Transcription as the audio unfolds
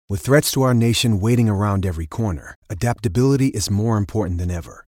With threats to our nation waiting around every corner, adaptability is more important than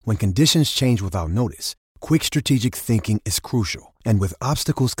ever. When conditions change without notice, quick strategic thinking is crucial. And with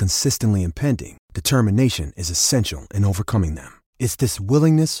obstacles consistently impending, determination is essential in overcoming them. It's this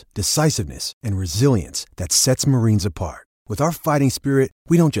willingness, decisiveness, and resilience that sets Marines apart. With our fighting spirit,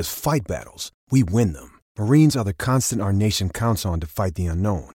 we don't just fight battles, we win them. Marines are the constant our nation counts on to fight the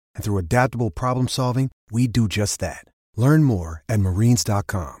unknown. And through adaptable problem solving, we do just that. Learn more at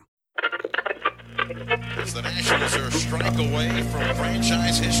marines.com. As the Nationals are a strike away from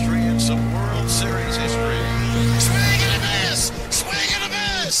franchise history and some World Series history. Swing and a miss! Swing and a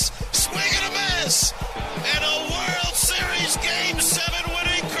miss! Swing and a miss! And a World Series Game 7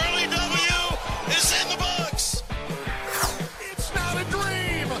 winning Curly W is in the books! It's not a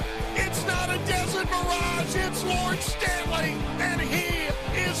dream! It's not a desert mirage! It's Lord Stanley! And he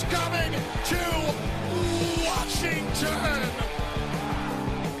is coming to Washington!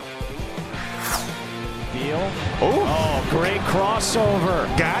 Oh, great crossover.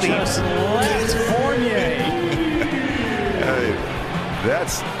 Got him. Just left Fournier.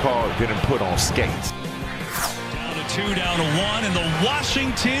 That's called getting put on skates. Down to 2, down to 1, and the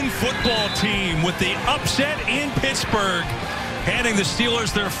Washington football team with the upset in Pittsburgh, handing the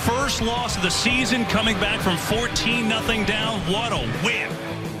Steelers their first loss of the season, coming back from 14-0 down. What a win.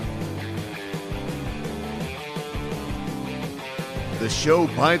 The show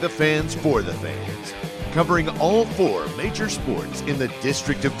by the fans for the fans, covering all 4 major sports in the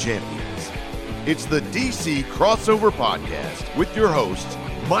District of Champions. It's the DC Crossover Podcast with your hosts,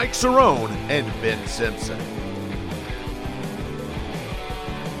 Mike Cerrone and Ben Simpson.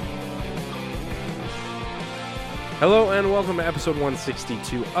 Hello and welcome to episode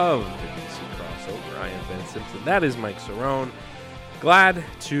 162 of the DC Crossover. I am Ben Simpson. That is Mike Cerrone. Glad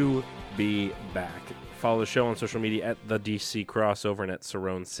to be back. Follow the show on social media at the DC Crossover and at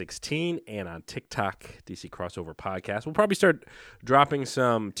Cerrone16 and on TikTok, DC Crossover Podcast. We'll probably start dropping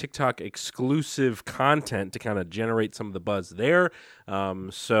some TikTok exclusive content to kind of generate some of the buzz there.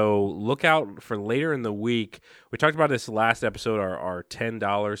 So look out for later in the week. We talked about this last episode, our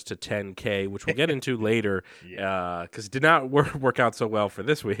 $10 to $10K, which we'll get into later because it did not work out so well for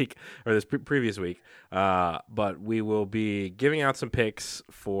this week or this previous week. But we will be giving out some picks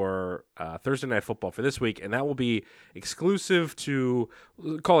for Thursday Night Football for this week, and that will be exclusive to,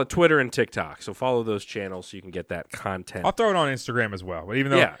 call it Twitter and TikTok. So follow those channels so you can get that content. I'll throw it on Instagram as well. But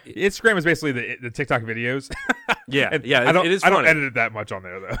even though Instagram is basically the TikTok videos. It is I don't funny. edit it that much on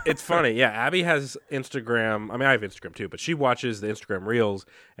there, though. It's funny. Yeah, Abby has Instagram. I mean, I have Instagram too, but she watches the Instagram Reels,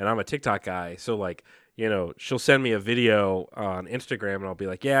 and I'm a TikTok guy. So, like, you know, she'll send me a video on Instagram, and I'll be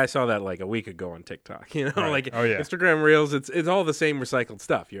like, yeah, I saw that like a week ago on TikTok. You know, Right. like Instagram Reels, it's all the same recycled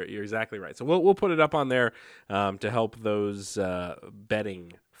stuff. You're exactly right. So we'll put it up on there to help those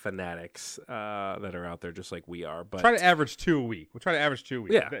betting fanatics that are out there just like we are. But try to average 2 a week. We'll try to average 2 a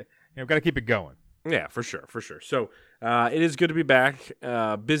week. Yeah. Got to keep it going. Yeah, for sure. So it is good to be back.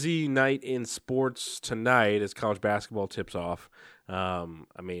 Busy night in sports tonight as college basketball tips off. I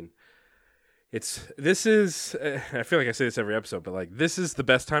mean, I feel like I say this every episode, but like this is the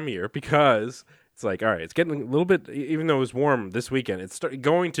best time of year because it's like, all right, it's getting a little bit, even though it was warm this weekend, it's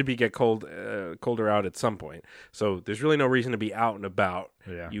going to get colder out at some point. So there's really no reason to be out and about.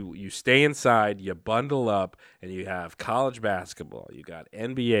 Yeah. You stay inside, you bundle up, and you have college basketball. You got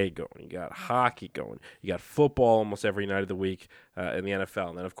NBA going, you got hockey going, you got football almost every night of the week in the NFL,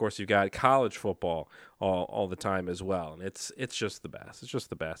 and then of course you got college football all the time as well. And it's just the best. It's just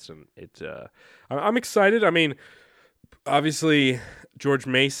the best, and I'm excited. I mean, obviously, George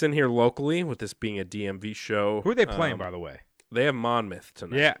Mason here locally, with this being a DMV show. Who are they playing, by the way? They have Monmouth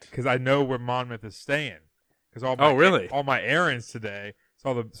tonight. Yeah, because I know where Monmouth is staying. Really? All my errands today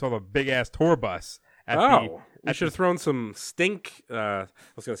saw the big ass tour bus. We should have thrown some stink. I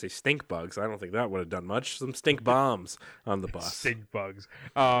was going to say stink bugs. I don't think that would have done much. Some stink bombs on the bus. Stink bugs.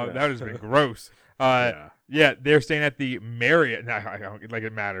 That would have been gross. Yeah, they're staying at the Marriott. No, I don't like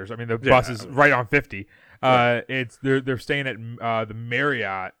it matters. I mean, the bus is right on 50. They're staying at the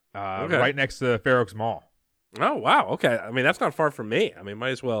Marriott right next to Fair Oaks Mall. Oh, wow. Okay. I mean, that's not far from me. I mean,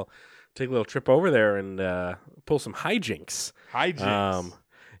 might as well take a little trip over there and pull some hijinks.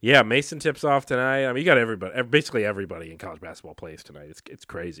 Yeah, Mason tips off tonight. I mean, you got everybody. Basically everybody in college basketball plays tonight. It's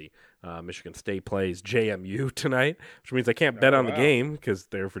crazy. Michigan State plays JMU tonight, which means I can't bet on the game because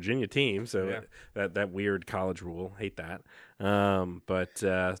they're a Virginia team. So that weird college rule. Hate that. But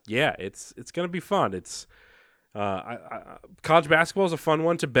it's going to be fun. It's college basketball is a fun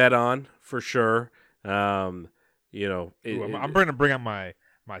one to bet on for sure. I'm going to bring up my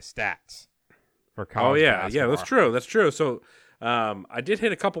stats for college basketball. Yeah, that's true. So I did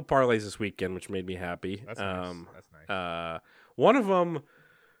hit a couple parlays this weekend, which made me happy. That's nice. That's nice. One of them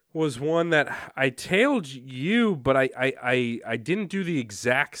was one that I tailed you, but I didn't do the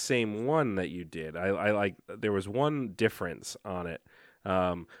exact same one that you did. There was one difference on it.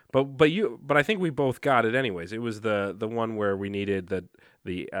 But I think we both got it anyways. It was the one where we needed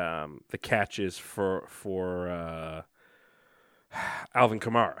the catches for Alvin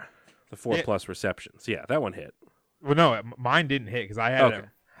Kamara, the 4+ receptions. Yeah, that one hit. Well, no, mine didn't hit because I had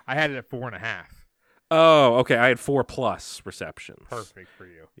it at 4.5. Oh, okay. I had 4+ receptions. Perfect for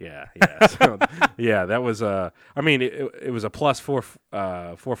you. Yeah. So, yeah, that was I mean, it was a plus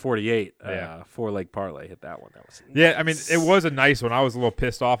 448 4-leg parlay. Hit that one. That was nice. I mean, it was a nice one. I was a little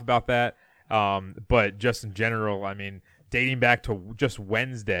pissed off about that. But just in general, I mean, dating back to just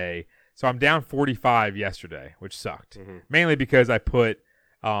Wednesday, so I'm down 45 yesterday, which sucked. Mainly because I put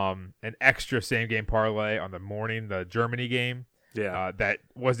an extra same game parlay on the Germany game. Yeah. That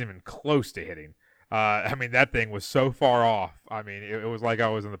wasn't even close to hitting. I mean, that thing was so far off. I mean, it was like I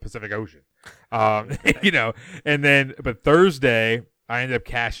was in the Pacific Ocean, and then, but Thursday, I ended up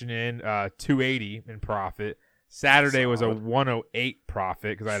cashing in $280 in profit. Saturday was a $108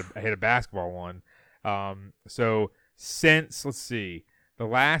 profit because I hit a basketball one. So since, let's see, the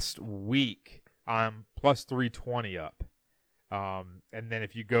last week, I'm plus 320 up. And then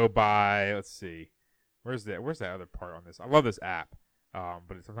if you go by, let's see, where's that other part on this? I love this app.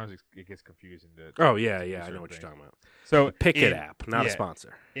 But sometimes it gets confusing. I know what you're talking about. So the Pickett app, not a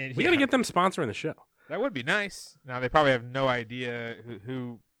sponsor. We got to get them sponsoring the show. That would be nice. Now they probably have no idea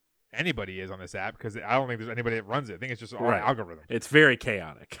who anybody is on this app because I don't think there's anybody that runs it. I think it's just all algorithm. It's very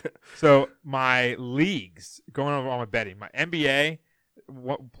chaotic. So my leagues going over all my betting, my NBA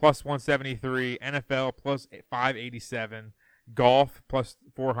plus 173, NFL plus 587, golf plus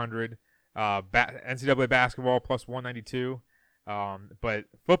 400, NCAA basketball plus 192. But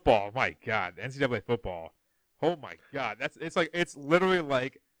football, my God, NCAA football, oh my God, it's literally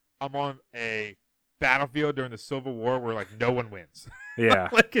like I'm on a battlefield during the Civil War where like no one wins. Yeah,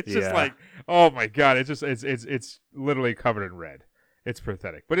 like it's just like, oh my God, it's literally covered in red. It's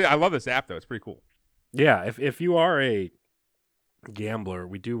pathetic, but I love this app though. It's pretty cool. Yeah, if you are a gambler,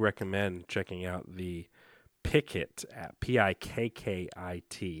 we do recommend checking out the Pikkit app,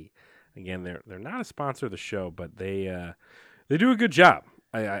 Pikkit. Again, they're not a sponsor of the show, but they do a good job.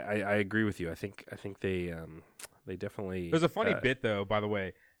 I agree with you. I think they definitely. There's a funny bit though, by the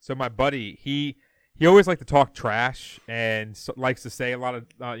way. So my buddy, he always liked to talk trash and likes to say a lot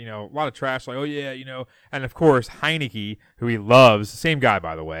of trash, like, oh yeah, and of course Heineke, who he loves, same guy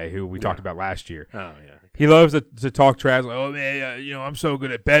by the way, who we talked about last year. Oh yeah. He loves to talk trash, like, oh man, I'm so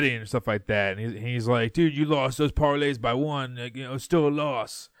good at betting and stuff like that. And he's like, dude, you lost those parlays by one, like, it's still a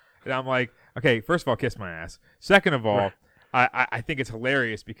loss. And I'm like, okay, first of all, kiss my ass. Second of all. I think it's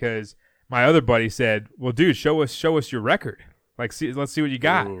hilarious because my other buddy said, "Well, dude, show us your record. Like, let's see what you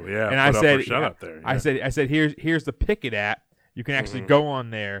got." Ooh, yeah, and I said, "Shut up there." Yeah. I said, here's the Pikkit app. You can actually go on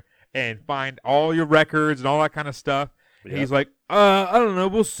there and find all your records and all that kind of stuff. And he's like, I don't know.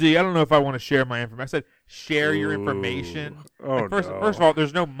 We'll see. I don't know if I want to share my information. I said, share your information. Oh, first of all,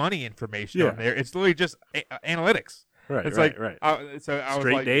 there's no money information on there. It's literally just analytics. Right. It's right. So I was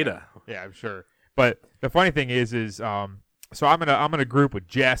straight like, data. Yeah, I'm sure. But the funny thing is so I'm in a group with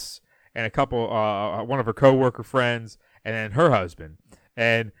Jess and a couple, one of her coworker friends, and then her husband,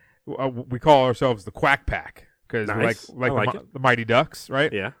 and we call ourselves the Quack Pack because we're like the Mighty Ducks,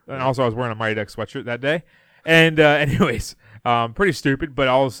 right? Yeah. And also I was wearing a Mighty Ducks sweatshirt that day, and anyways, pretty stupid. But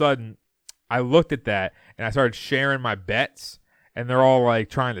all of a sudden, I looked at that and I started sharing my bets, and they're all like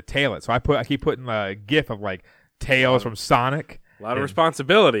trying to tail it. So I keep putting a GIF of like Tails from Sonic. A lot of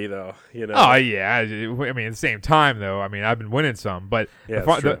responsibility, though. Oh yeah, I mean at the same time though, I mean I've been winning some, but yeah,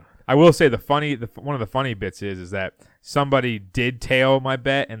 I will say one of the funny bits is that somebody did tail my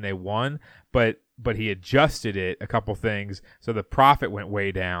bet and they won, but he adjusted it a couple things so the profit went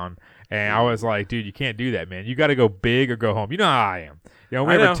way down, and I was like, dude, you can't do that, man. You got to go big or go home. You know how I am. We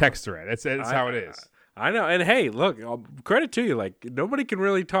have a text thread. That's how it is. I know, and hey, look, credit to you. Like nobody can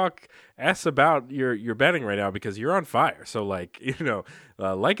really talk s about your betting right now because you're on fire. So like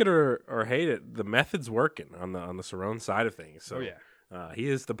like it or hate it, the method's working on the Cerrone side of things. So he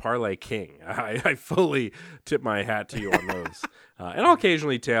is the parlay king. I fully tip my hat to you on those, and I'll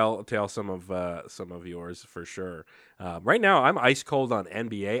occasionally tail some of yours for sure. Right now, I'm ice cold on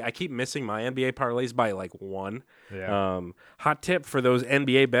NBA. I keep missing my NBA parlays by like one. Yeah. Hot tip for those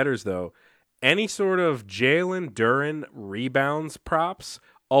NBA bettors though. Any sort of Jalen Duren rebounds props,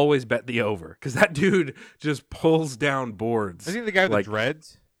 always bet the over because that dude just pulls down boards. Is he the guy with the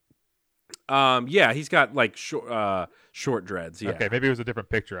dreads? Yeah, he's got like short dreads. Yeah. Okay, maybe it was a different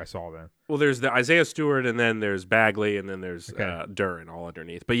picture I saw then. Well, there's the Isaiah Stewart, and then there's Bagley, and then there's Duren all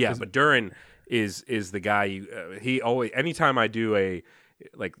underneath. But yeah, but Duren is the guy. He always, anytime I do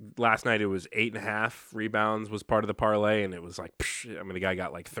like last night, it was 8.5 rebounds was part of the parlay, and it was like, the guy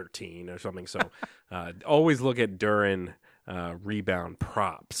got like 13 or something. So always look at Duren rebound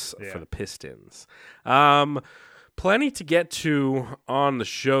props for the Pistons. Plenty to get to on the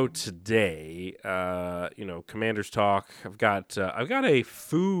show today. Commanders talk. I've got a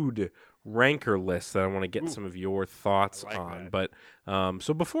food ranker list that I want to get some of your thoughts on. That. But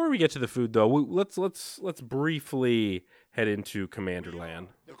so before we get to the food, though, let's briefly head into Commander Land,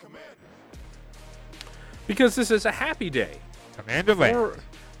 because this is a happy day. Commander Land.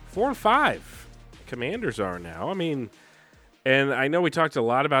 4 and 5 Commanders are now. I mean. And I know we talked a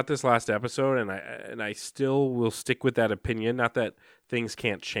lot about this last episode, and I still will stick with that opinion. Not that things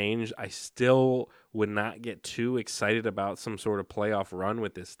can't change. I still would not get too excited about some sort of playoff run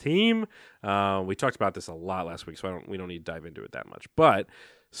with this team. We talked about this a lot last week, so we don't need to dive into it that much. But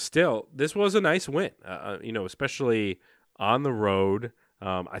still, this was a nice win. Especially on the road.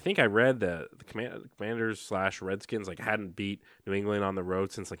 I think I read the Commanders/Redskins hadn't beat New England on the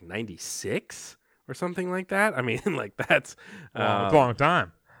road since 96. Or something like that. I mean, that's it's a long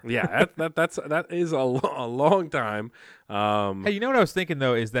time. Yeah, that is a long time. Hey, you know what I was thinking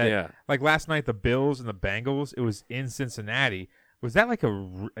though is that last night the Bills and the Bengals, it was in Cincinnati. Was that like a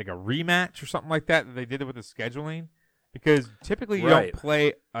rematch or something like that they did it with the scheduling? Because typically you don't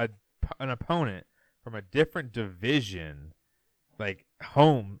play an opponent from a different division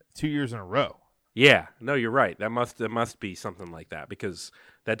home 2 years in a row. Yeah, no, you're right. That must be something like that, because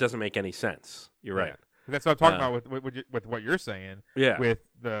that doesn't make any sense. You're right. That's what I'm talking about with what you're saying. Yeah. With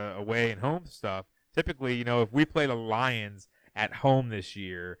the away and home stuff. Typically, if we play the Lions at home this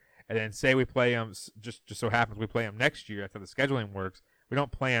year, and then say we play them, just so happens we play them next year after the scheduling works, we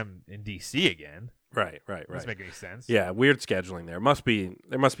don't play them in D.C. again. Right. Doesn't make any sense. Yeah, weird scheduling there.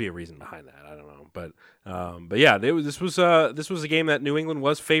 There must be a reason behind that. I don't know, but yeah, this was a game that New England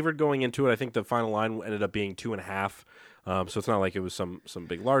was favored going into it. I think the final line ended up being 2.5. So it's not like it was some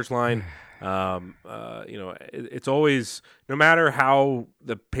big large line. It's always, no matter how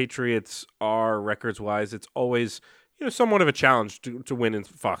the Patriots are records wise, it's always somewhat of a challenge to win in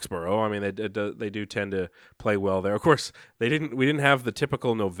Foxborough. I mean, they do tend to play well there. Of course, we didn't have the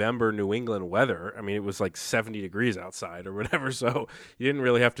typical November New England weather. I mean, it was 70 degrees outside or whatever, so you didn't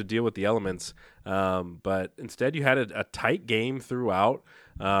really have to deal with the elements. But instead, you had a tight game throughout.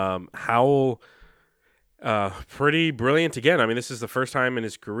 Howell, pretty brilliant again. I mean, this is the first time in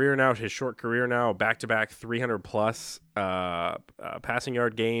his short career now, back-to-back 300-plus passing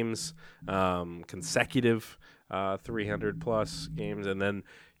yard games, consecutive 300-plus games. And then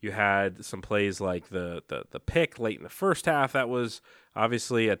you had some plays like the pick late in the first half. That was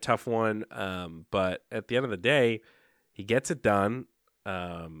obviously a tough one, but at the end of the day, he gets it done.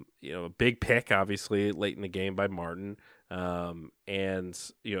 A big pick, obviously, late in the game by Martin. And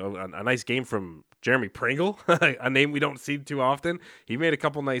a nice game from Jeremy Pringle, a name we don't see too often. He made a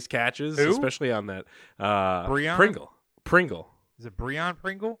couple nice catches, especially on that. Pringle. Is it Breon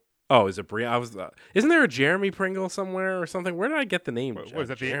Pringle? Oh, is it Breon? Isn't there a Jeremy Pringle somewhere or something? Where did I get the name? Was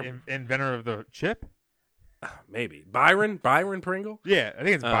that the inventor of the chip? Maybe Byron Pringle. Yeah, I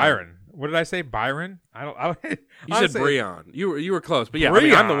think it's Byron. What did I say? Byron? You said Breon. You were close, but yeah, I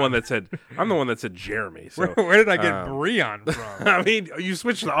mean, I'm the one that said Jeremy. So where did I get Breon from? I mean, you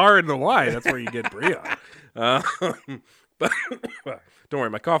switch the R and the Y. That's where you get Breon. But don't worry,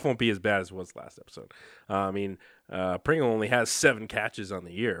 my cough won't be as bad as it was last episode. Pringle only has 7 catches on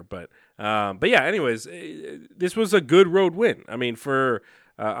the year, but yeah. Anyways, this was a good road win. I mean, for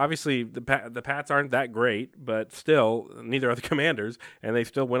obviously the Pats aren't that great, but still, neither are the Commanders, and they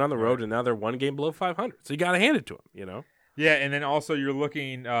still went on the road, and now they're one game below 500. So you got to hand it to them, Yeah, and then also you're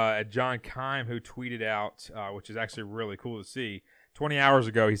looking at John Keim, who tweeted out, which is actually really cool to see. 20 hours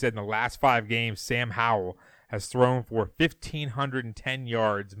ago, he said in the last 5 games, Sam Howell has thrown for 1,510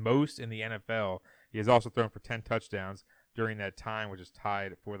 yards, most in the NFL. He has also thrown for 10 touchdowns during that time, which is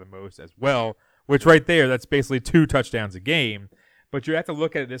tied for the most as well, which right there, that's basically 2 touchdowns a game. But you have to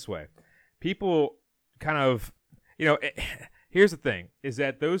look at it this way. People kind of, here's the thing, is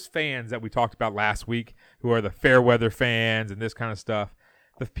that those fans that we talked about last week, who are the fair weather fans and this kind of stuff,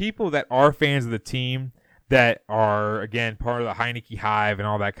 the people that are fans of the team that are, again, part of the Heineke Hive and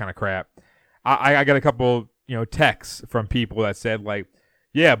all that kind of crap, I got a couple, texts from people that said,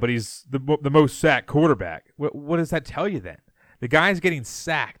 yeah, but he's the most sacked quarterback. What does that tell you then? The guy's getting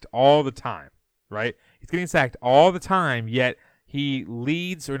sacked all the time, right? He's getting sacked all the time, yet he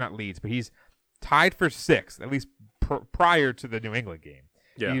leads, or not leads, but he's tied for 6th, at least prior to the New England game.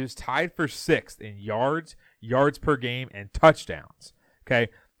 Yeah. He was tied for 6th in yards per game, and touchdowns. Okay,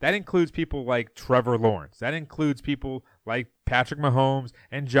 that includes people like Trevor Lawrence. That includes people like Patrick Mahomes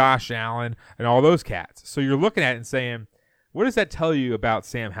and Josh Allen and all those cats. So you're looking at it and saying, what does that tell you about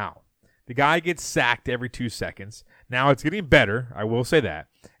Sam Howell? The guy gets sacked every 2 seconds. Now it's getting better. I will say that.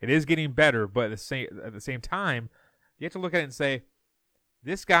 It is getting better, but at the same time, you have to look at it and say,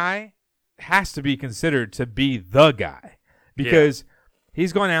 this guy has to be considered to be the guy because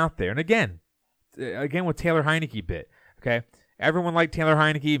he's gone out there. And again with Taylor Heineke bit, okay? Everyone liked Taylor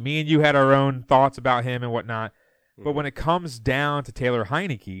Heineke. Me and you had our own thoughts about him and whatnot. But when it comes down to Taylor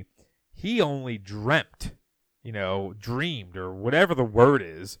Heineke, he only dreamt, dreamed or whatever the word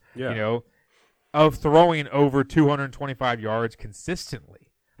is, of throwing over 225 yards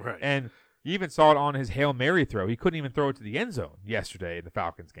consistently. Right. And you even saw it on his Hail Mary throw. He couldn't even throw it to the end zone yesterday in the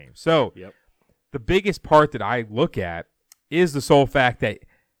Falcons game. So the biggest part that I look at is the sole fact that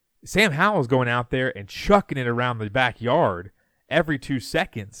Sam Howell's going out there and chucking it around the backyard every 2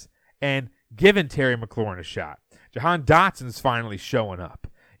 seconds and giving Terry McLaurin a shot. Jahan Dotson's finally showing up.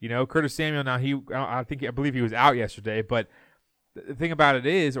 Curtis Samuel, now I believe he was out yesterday, but the thing about it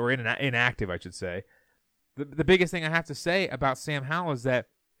is, or inactive, I should say, the biggest thing I have to say about Sam Howell is that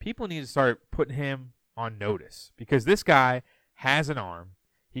people need to start putting him on notice because this guy has an arm.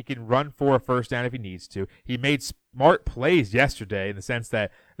 He can run for a first down if he needs to. He made smart plays yesterday in the sense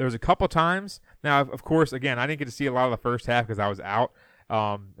that there was a couple times. Now, of course, again, I didn't get to see a lot of the first half because I was out,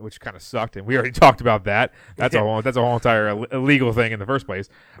 which kind of sucked, and we already talked about that. That's a whole entire illegal thing in the first place.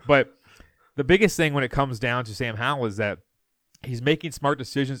 But the biggest thing when it comes down to Sam Howell is that he's making smart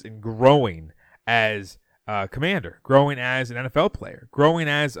decisions and growing as a commander, growing as an NFL player, growing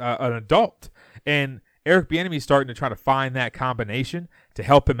as an adult. And Eric Bieniemy is starting to try to find that combination to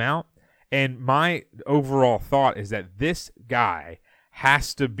help him out. And my overall thought is that this guy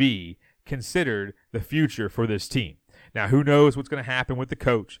has to be considered the future for this team. Now, who knows what's going to happen with the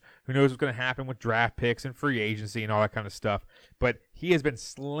coach? Who knows what's going to happen with draft picks and free agency and all that kind of stuff? But he has been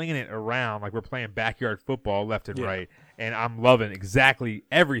slinging it around like we're playing backyard football left and right, and I'm loving exactly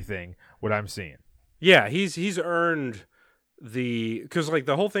everything what I'm seeing. Yeah, he's earned because like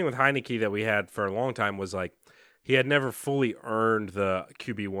the whole thing with Heineke that we had for a long time was like he had never fully earned the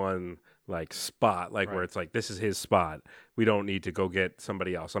QB1 like spot, like where it's like this is his spot. We don't need to go get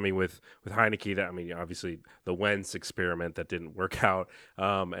somebody else. I mean, with Heineke, obviously the Wentz experiment that didn't work out,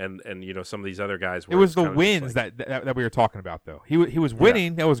 and some of these other guys. It was the wins that we were talking about, though. He was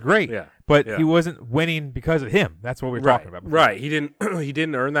winning. That was great. Yeah. But he wasn't winning because of him. That's what we were talking about before. Right. He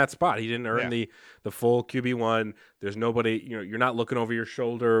didn't earn that spot. He didn't earn the full QB1. There's nobody. You're not looking over your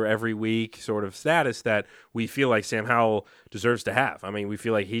shoulder every week, sort of status that we feel like Sam Howell deserves to have. I mean, we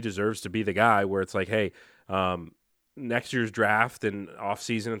feel like he deserves to be the guy where it's like, hey. Next year's draft and off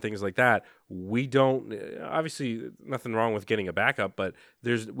season and things like that, we don't obviously nothing wrong with getting a backup, but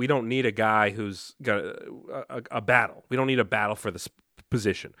we don't need a guy who's got a battle. We don't need a battle for this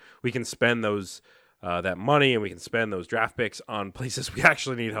position. We can spend those that money and we can spend those draft picks on places we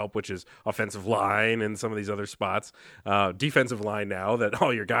actually need help, which is offensive line and some of these other spots, defensive line now that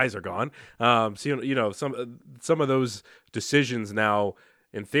all your guys are gone. So some of those decisions now.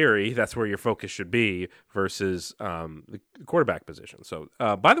 In theory, that's where your focus should be versus the quarterback position. So,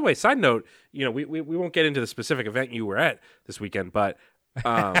 by the way, side note, we won't get into the specific event you were at this weekend, but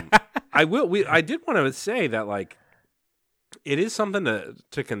I did want to say that like it is something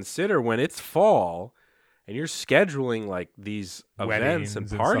to consider when it's fall and you're scheduling like these events and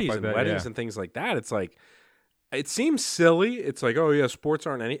parties and weddings and things like that. It's like it seems silly. It's like, oh yeah, sports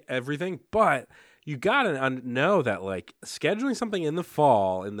aren't everything, but you got to know that, like, scheduling something in the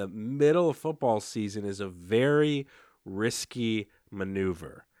fall, in the middle of football season, is a very risky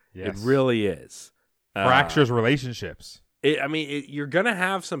maneuver. Yes. It really is. Fractures relationships. You're going to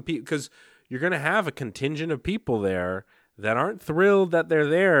have some people, because you're going to have a contingent of people there that aren't thrilled that they're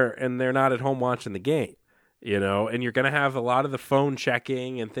there and they're not at home watching the game, and you're going to have a lot of the phone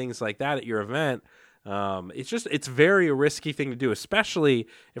checking and things like that at your event. It's very a risky thing to do, especially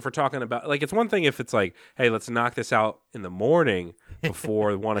if we're talking about like it's one thing if it's like, hey, let's knock this out in the morning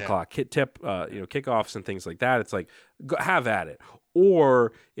before 1 o'clock kickoffs and things like that. It's like have at it.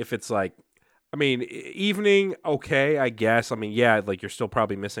 Or if it's like, evening, okay, I guess. Like you're still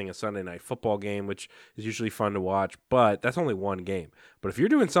probably missing a Sunday night football game, which is usually fun to watch, but that's only one game. But if you're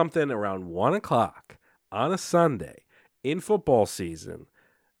doing something around 1 o'clock on a Sunday in football season.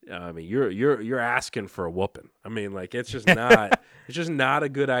 You're asking for a whooping. It's just not a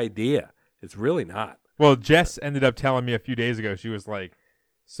good idea. It's really not. Well, Jess ended up telling me a few days ago. She was like,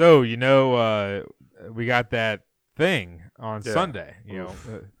 So, we got that thing on Sunday,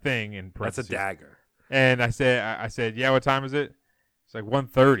 thing in That's a parentheses. dagger. And I said, yeah, what time is it? It's like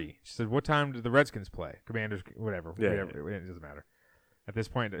 1:30. She said, what time do the Redskins play? Commanders, whatever. Yeah. It doesn't matter. At this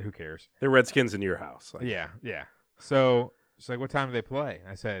point, who cares? They're Redskins in your house. Like, Yeah. So she's like, what time do they play?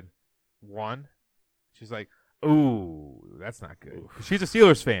 I said, 1. She's like, ooh, that's not good. She's a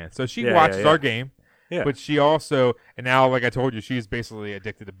Steelers fan, so she watches our game. Yeah. But she also, and now, like I told you, she's basically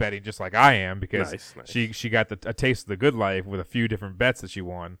addicted to betting just like I am because Nice. she got a taste of the good life with a few different bets that she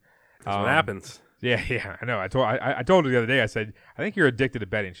won. That's what happens. Yeah, I know. I told her the other day, I said, I think you're addicted to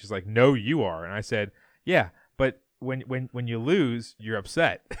betting. She's like, no, you are. And I said, yeah, but when you lose, you're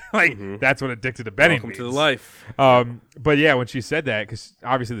upset. That's what addicted to betting Welcome means. to the life. But yeah, when she said that, because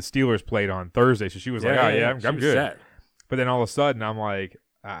obviously the Steelers played on Thursday, so she was like, I'm She was good. set. But then all of a sudden, I'm like,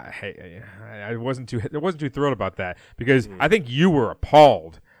 hey, I wasn't too thrilled about that because I think you were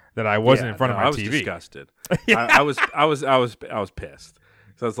appalled that I wasn't in front of my I was TV. disgusted. I was pissed.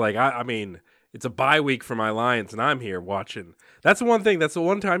 So it's like, I mean, it's a bye week for my Lions, and I'm here watching. That's the one thing. That's the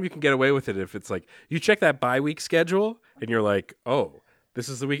one time you can get away with it. If it's like you check that bye week schedule, and you're like, oh, this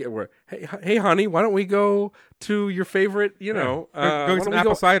is the weekend where, hey, honey, why don't we go to your favorite, go get some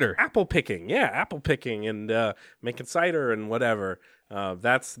apple cider. Apple picking, apple picking, and making cider and whatever.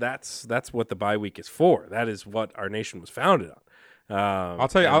 That's what the bye week is for. That is what our nation was founded on. I'll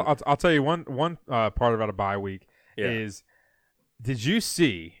tell you. I'll tell you one part about a bye week is. Did you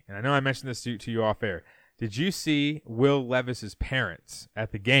see? And I know I mentioned this to you off air. Did you see Will Levis's parents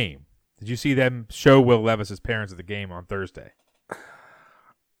at the game? Did you see them show Will Levis's parents at the game on Thursday?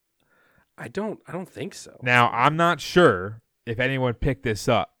 I don't think so. Now I'm not sure if anyone picked this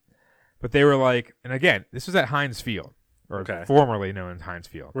up, but they were like, and again, this was at Heinz Field, or formerly known as Heinz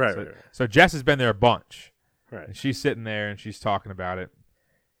Field. Right. So Jess has been there a bunch. Right. And she's sitting there and she's talking about it.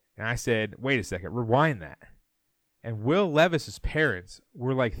 And I said, wait a second, rewind that. And Will Levis's parents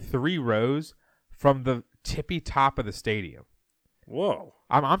were like 3 rows from the tippy top of the stadium. Whoa.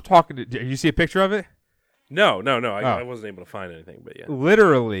 I'm talking to. Did you see a picture of it? No. I wasn't able to find anything, but yeah.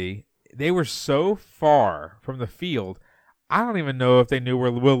 Literally, they were so far from the field, I don't even know if they knew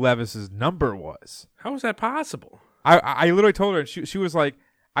where Will Levis's number was. How is that possible? I literally told her, and she was like,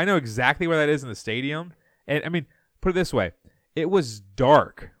 I know exactly where that is in the stadium. And I mean, put it this way. It was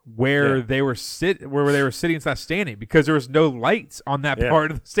dark where they were sitting, it's not standing, because there was no lights on that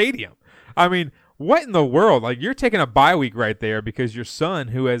part of the stadium. I mean, what in the world? Like, you're taking a bye week right there because your son,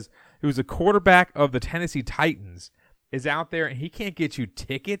 who's a quarterback of the Tennessee Titans, is out there and he can't get you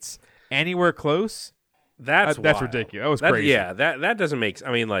tickets anywhere close. That's ridiculous. That was crazy. That doesn't make.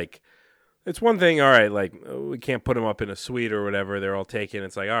 I mean, like, it's one thing. All right, like, we can't put them up in a suite or whatever. They're all taken.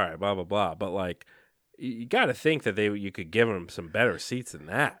 It's like, all right, blah blah blah. But like, you got to think that you could give them some better seats than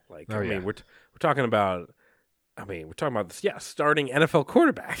that. Like, I mean, we're talking about. I mean, we're talking about this. Yeah, starting NFL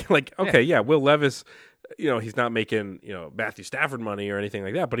quarterback. Like, okay, Will Levis. He's not making Matthew Stafford money or anything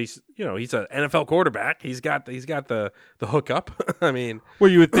like that, but he's an NFL quarterback. He's got the hookup. I mean,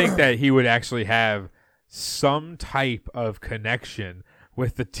 well, you would think that he would actually have some type of connection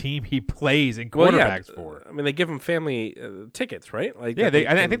with the team he plays and quarterbacks for. I mean, they give him family tickets, right? Like,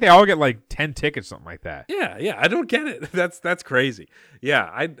 I think they all get like 10 tickets, something like that. Yeah. I don't get it. That's crazy. Yeah,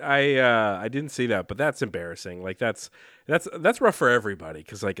 I didn't see that, but that's embarrassing. Like, that's rough for everybody,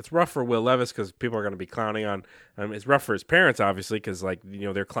 because like, it's rough for Will Levis because people are going to be clowning on. It's rough for his parents, obviously, because like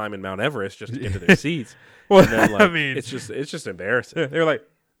they're climbing Mount Everest just to get to their seats. Well, then, like, I mean, it's just embarrassing. They're like,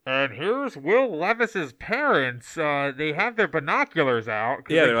 and here's Will Levis's parents. They have their binoculars out.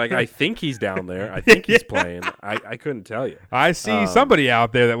 Yeah, they're like, I think he's down there. I think he's playing. I couldn't tell you. I see somebody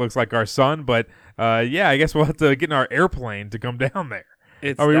out there that looks like our son, but I guess we'll have to get in our airplane to come down there.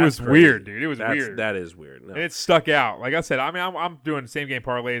 It was crazy. Weird, dude. It was weird. That is weird. No. And it stuck out. Like I said, I mean, I'm doing same game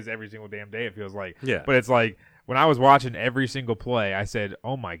parlays every single damn day, it feels like. Yeah. But it's like, when I was watching every single play, I said,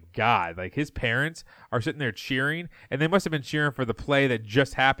 oh my God, like, his parents are sitting there cheering, and they must have been cheering for the play that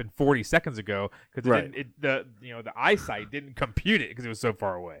just happened 40 seconds ago, because the eyesight didn't compute it because it was so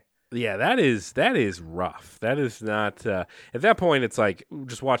far away. Yeah, that is rough. That is not at that point. It's like,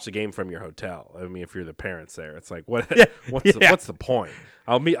 just watch the game from your hotel. I mean, if you're the parents there, it's like, what's the point?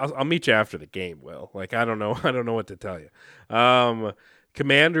 I'll meet you after the game, Will. Like, I don't know what to tell you.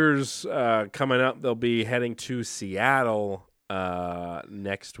 Commanders coming up. They'll be heading to Seattle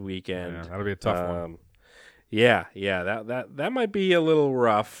next weekend. Yeah, that'll be a tough one. Yeah, that might be a little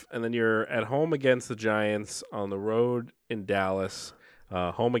rough. And then you're at home against the Giants, on the road in Dallas,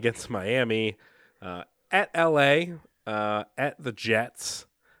 home against Miami, at LA, at the Jets,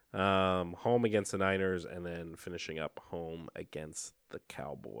 home against the Niners, and then finishing up home against the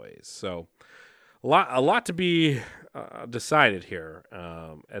Cowboys. So a lot to be decided here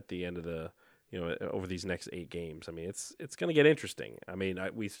at the end of the over these next 8 games. I mean, it's going to get interesting. I mean, I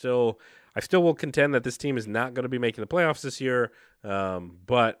still will contend that this team is not going to be making the playoffs this year.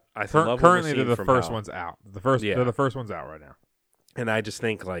 But I love currently they're the first ones out. They're the first ones out right now. And I just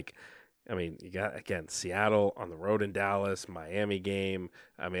think you got, again, Seattle on the road in Dallas, Miami game.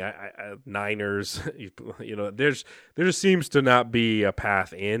 I mean, I Niners, there just seems to not be a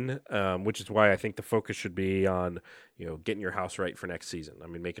path in, which is why I think the focus should be on, getting your house right for next season. I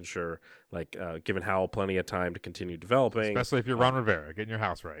mean, making sure, giving Howell plenty of time to continue developing. Especially if you're Ron Rivera, getting your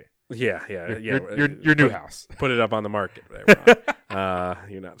house right. Yeah. Your new house. Put it up on the market. There, Ron.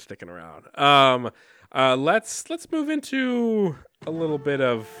 You're not sticking around. Let's move into a little bit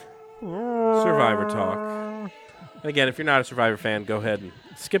of Survivor talk. And again, if you're not a Survivor fan, go ahead and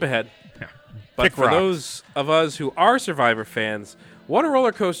skip ahead. Yeah. But for those of us who are Survivor fans, what a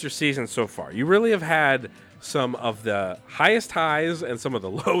roller coaster season so far. You really have had some of the highest highs and some of the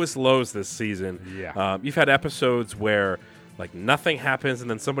lowest lows this season. Yeah. You've had episodes where nothing happens and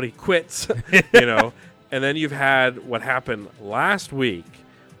then somebody quits, and then you've had what happened last week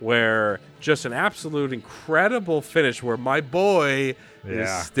where just an absolute incredible finish where my boy is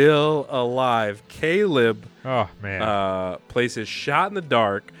still alive. Caleb plays his Shot in the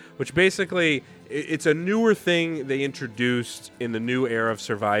Dark, which basically it's a newer thing they introduced in the new era of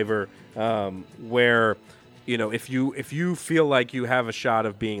Survivor, where if you feel like you have a shot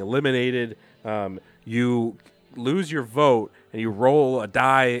of being eliminated, you lose your vote and you roll a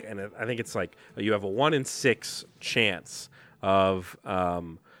die, and I think it's you have a 1 in 6 chance of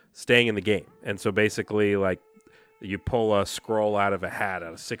staying in the game. And so basically you pull a scroll out of a hat,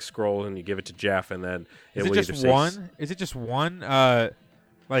 out of 6 scrolls, and you give it to Jeff, and then Is it just one?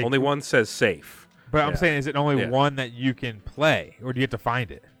 Only one says safe. But I'm saying, is it only one that you can play, or do you have to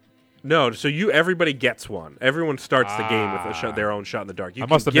find it? No, so everybody gets one. Everyone starts the game with their own Shot in the Dark. I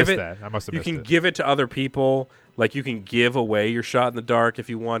must have missed that. You can give it to other people. You can give away your Shot in the Dark if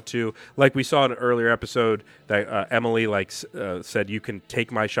you want to. Like we saw in an earlier episode that Emily said, you can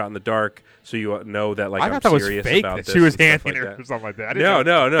take my Shot in the Dark, so you know that I I'm thought serious it was fake about that this. she was handing her or something like that.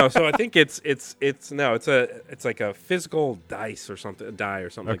 No. So I think it's like a physical dice or something, a die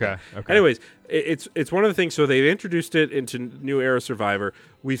or something. Okay. Like that. Okay. Anyways, it's one of the things. So they've introduced it into New Era Survivor.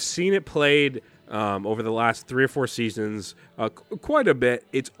 We've seen it played over the last 3 or 4 seasons quite a bit.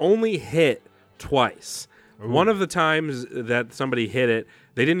 It's only hit twice. Ooh. One of the times that somebody hit it,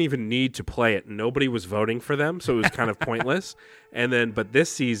 they didn't even need to play it. Nobody was voting for them, so it was kind of pointless. But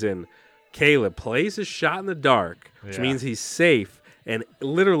this season, Caleb plays his Shot in the Dark, which means he's safe, and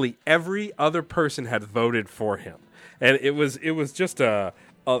literally every other person had voted for him. And it was just an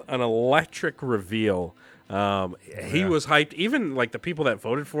electric reveal. He was hyped. Even the people that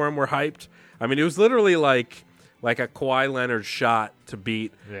voted for him were hyped. I mean, it was literally like a Kawhi Leonard shot to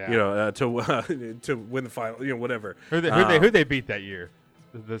beat, to win the final, whatever. Who'd they beat that year?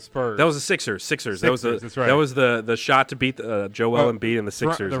 The Spurs. That was the Sixers. That's right. That was the shot to beat Joel Embiid and the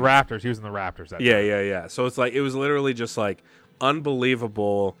Sixers. The Raptors. He was in the Raptors. That time. Yeah. So it was literally just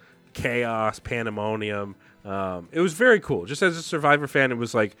unbelievable chaos, pandemonium. It was very cool. Just as a Survivor fan, it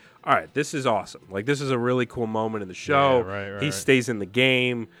was all right, this is awesome. This is a really cool moment in the show. Yeah, right. He stays in the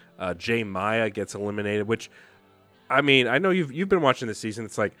game. Jay Maya gets eliminated, which, I mean, I know you've been watching this season.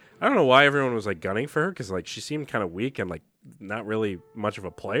 It's I don't know why everyone was gunning for her, because she seemed kind of weak and not really much of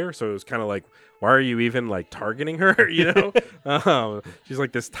a player. So it was kind of why are you even targeting her? She's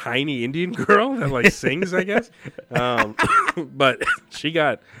this tiny Indian girl that sings, I guess. But she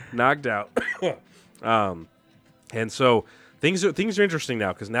got knocked out. And so things are interesting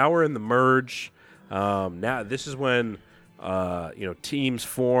now, because now we're in the merge. Now this is when teams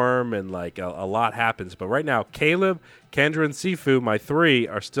form and a lot happens. But right now, Caleb, Kendra, and Sifu, my 3,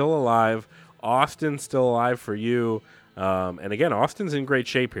 are still alive. Austin's still alive for you. And again, Austin's in great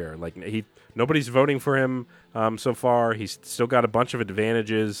shape here. Nobody's voting for him so far. He's still got a bunch of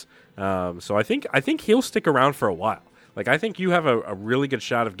advantages. So I think he'll stick around for a while. I think you have a really good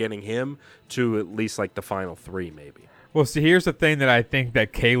shot of getting him to at least the final 3, maybe. Well, see, here's the thing that I think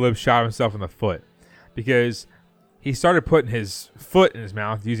that Caleb shot himself in the foot, because he started putting his foot in his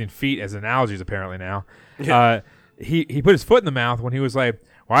mouth, using feet as analogies apparently now. Yeah. He put his foot in the mouth when he was well,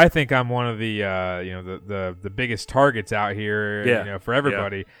 I think I'm one of the the biggest targets out here, for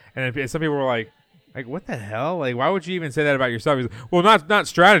everybody. Yeah. And some people were Like, what the hell? Like, why would you even say that about yourself? He's like, well, not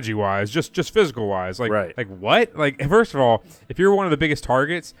strategy wise, just physical wise. Like, Right. like what? Like, first of all, if you're one of the biggest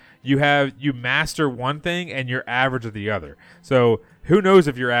targets, you master one thing and you're average at the other. So who knows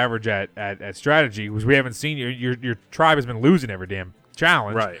if you're average at strategy? Because we haven't seen your tribe has been losing every damn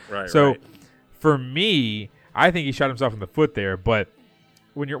challenge. Right. So for me, I think he shot himself in the foot there. But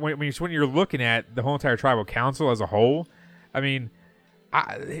when you're looking at the whole entire tribal council as a whole, I mean,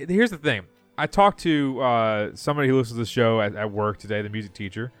 here's the thing. I talked to somebody who listens to the show at work today, the music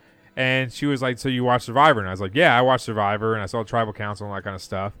teacher, and she was like, so you watch Survivor? And I was like, yeah, I watched Survivor, and I saw Tribal Council and all that kind of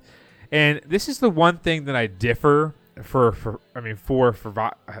stuff. And this is the one thing that I differ Survivor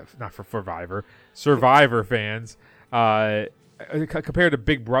fans compared to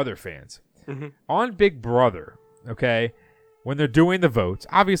Big Brother fans. Mm-hmm. On Big Brother, okay, when they're doing the votes,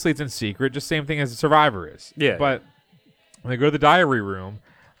 obviously it's in secret, just same thing as Survivor is. Yeah. But when they go to the diary room,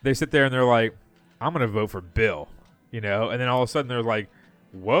 they sit there and they're like, I'm going to vote for Bill, and then all of a sudden they're like,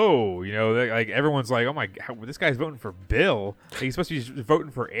 whoa, like everyone's like, oh my God, this guy's voting for Bill. Like, he's supposed to be voting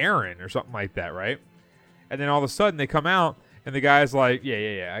for Aaron or something like that, right? And then all of a sudden they come out and the guy's like,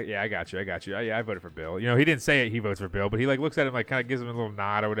 yeah, I got you. Yeah, I voted for Bill. He didn't say he votes for Bill, but he like looks at him, like kind of gives him a little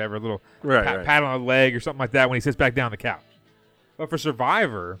nod or whatever, a little pat on the leg or something like that when he sits back down on the couch. But for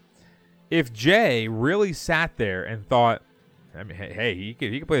Survivor, if Jay really sat there and thought, I mean, hey, he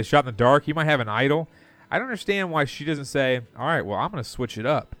could play a shot in the dark. He might have an idol. I don't understand why she doesn't say, all right, well, I'm going to switch it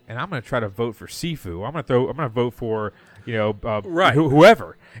up, and I'm going to try to vote for Sifu. I'm going to vote for,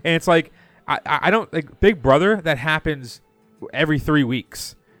 whoever. And it's like, I don't like Big Brother. That happens every 3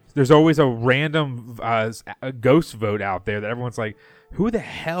 weeks. There's always a random a ghost vote out there that everyone's like, who the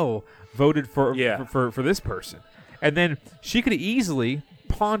hell voted for this person? And then she could easily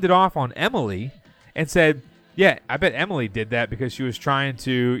pawned it off on Emily and said, yeah, I bet Emily did that because she was trying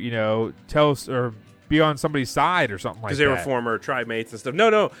to, tell us or be on somebody's side or something like that. Because they were former tribe mates and stuff.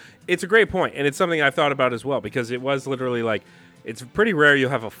 No, it's a great point, and it's something I've thought about as well, because it was literally like, it's pretty rare you'll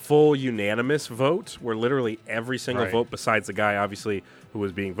have a full unanimous vote where literally every single vote, besides the guy, obviously, who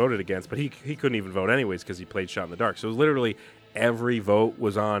was being voted against, but he couldn't even vote anyways because he played shot in the dark. So it was literally every vote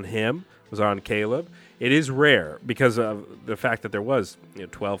was on him, was on Caleb. It is rare because of the fact that there was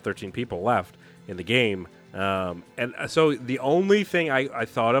 12, 13 people left in the game. And so the only thing I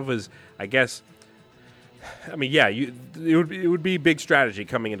thought of was, I guess, I mean, yeah, it would be big strategy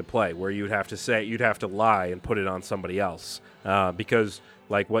coming into play where you'd have to lie and put it on somebody else, because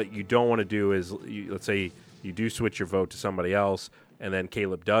like what you don't want to do is, let's say you do switch your vote to somebody else, and then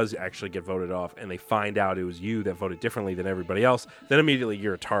Caleb does actually get voted off, and they find out it was you that voted differently than everybody else, then immediately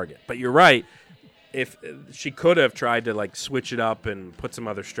you're a target. But you're right. If she could have tried to like switch it up and put some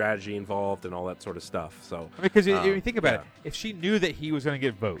other strategy involved and all that sort of stuff. So because if you think about it, if she knew that he was going to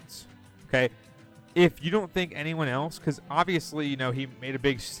get votes, okay, if you don't think anyone else, because obviously he made a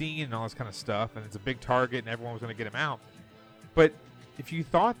big scene and all this kind of stuff, and it's a big target, and everyone was going to get him out. But if you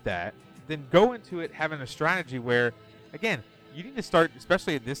thought that, then go into it having a strategy where, again, you need to start,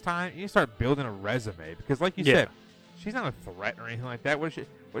 especially at this time, you need to start building a resume, because like you said, she's not a threat or anything like that. What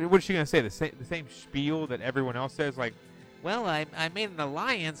is she going to say? The same spiel that everyone else says, like, well, I made an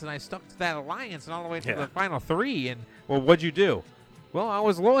alliance, and I stuck to that alliance and all the way to the final three, and, well, what'd you do? Well, I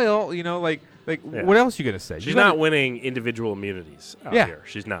was loyal, what else are you going to say? She's not winning individual immunities out here.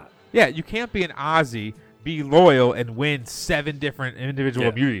 She's not. Yeah, you can't be an Aussie, be loyal, and win 7 different individual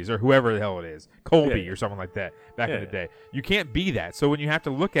immunities, or whoever the hell it is, Colby or someone like that back in the day. You can't be that. So when you have to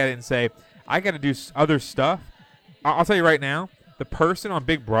look at it and say, I got to do other stuff, I'll tell you right now, the person on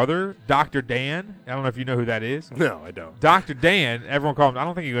Big Brother, Dr. Dan, I don't know if you know who that is. No, I don't. Dr. Dan, everyone called him, I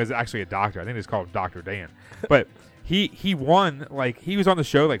don't think he was actually a doctor. I think they just called him Dr. Dan. But he won, like, he was on the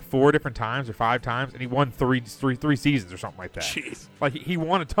show like 4 different times or 5 times, and he won three seasons or something like that. Jeez. Like, he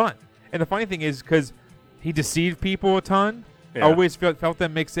won a ton. And the funny thing is, because he deceived people a ton, always felt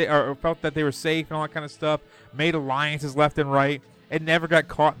them or felt that they were safe and all that kind of stuff, made alliances left and right, and never got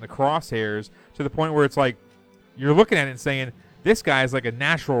caught in the crosshairs to the point where it's like, you're looking at it and saying, this guy is like a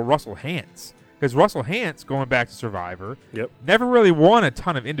natural Russell Hantz. Because Russell Hantz, going back to Survivor, never really won a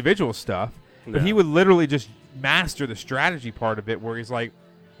ton of individual stuff, but he would literally just master the strategy part of it, where he's like,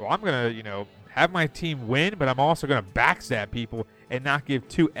 well, I'm going to, have my team win, but I'm also going to backstab people and not give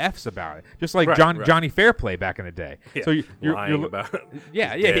 2 Fs about it. Just like Johnny Fairplay back in the day. Yeah. So you're lying about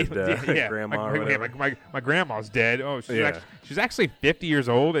dead, grandma. My grandma's dead. Oh, she's actually 50 years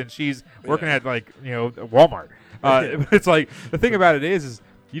old, and she's working at Walmart. It's like, the thing about it is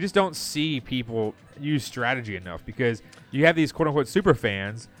you just don't see people use strategy enough, because you have these quote unquote super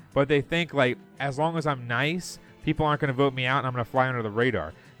fans, but they think like, as long as I'm nice, people aren't going to vote me out and I'm going to fly under the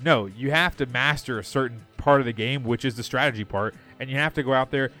radar. No, you have to master a certain part of the game, which is the strategy part, and you have to go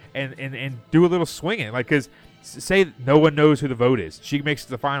out there and do a little swinging. Like, because say no one knows who the vote is. She makes it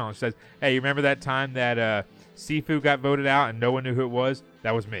to the final and says, hey, you remember that time that Sifu got voted out and no one knew who it was?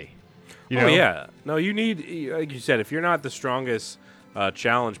 That was me. You know? Oh, yeah. No, you need, like you said, if you're not the strongest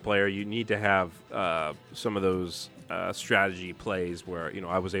challenge player, you need to have some of those strategy plays where,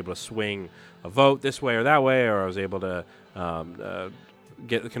 I was able to swing a vote this way or that way, or I was able to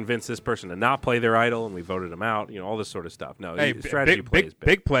convince this person to not play their idol and we voted them out, all this sort of stuff. No, hey, strategy plays.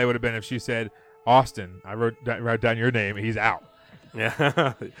 Big play would have been if she said, Austin, I wrote down your name, he's out.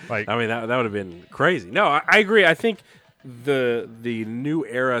 Yeah. Like, I mean, that would have been crazy. No, I agree. I think the new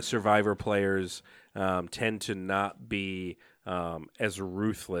era Survivor players tend to not be as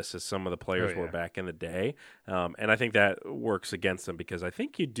ruthless as some of the players were back in the day. And I think that works against them because I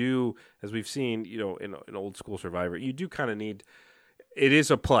think you do, as we've seen, in old school Survivor, you do kind of need, it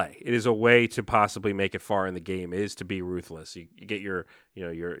is a play. It is a way to possibly make it far in the game, is to be ruthless. You get your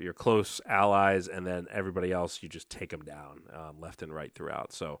close allies, and then everybody else, you just take them down left and right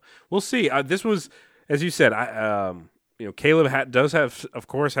throughout. So we'll see. This was, as you said, Caleb has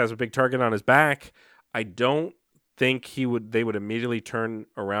a big target on his back. I don't think they would immediately turn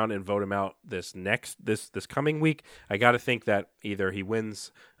around and vote him out this coming week. I got to think that either he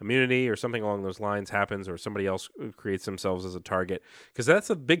wins immunity or something along those lines happens, or somebody else creates themselves as a target, because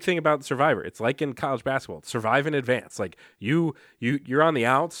that's a big thing about Survivor. It's like in college basketball, survive in advance. Like you're on the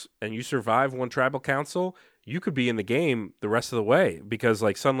outs and you survive one tribal council, you could be in the game the rest of the way because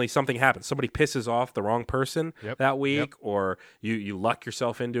like suddenly something happens. Somebody pisses off the wrong person that week, or you luck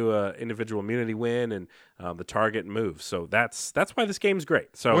yourself into a individual immunity win and the target moves. So that's why this game's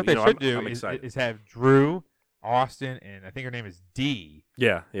great. So what they should do is have Drew, Austin, and I think her name is Dee.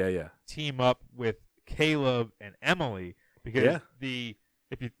 Yeah. Team up with Caleb and Emily because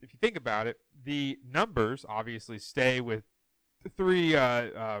if you think about it, the numbers obviously stay with the three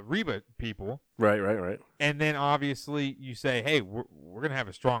Reba people. Right. And then obviously you say, hey, we're going to have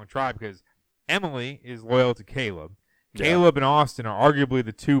a strong tribe because Emily is loyal to Caleb. Yeah. Caleb and Austin are arguably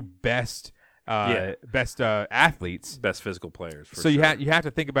the two best athletes. Best physical players. So you have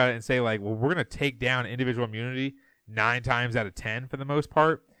to think about it and say, like, well, we're going to take down individual immunity 9 times out of 10 for the most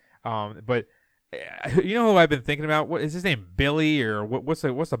part. But you know who I've been thinking about? What is his name? Billy, or what's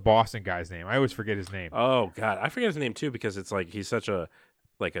the Boston guy's name? I always forget his name. Oh God, I forget his name too because it's like he's such a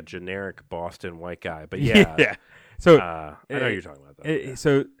generic Boston white guy. But yeah. So I know who you're talking about that.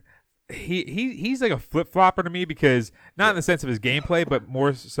 So he's like a flip flopper to me because not in the sense of his gameplay, but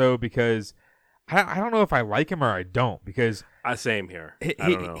more so because I don't know if I like him or I don't because same here. I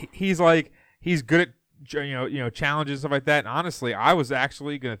don't know. He's good at challenges and stuff like that. And honestly, I was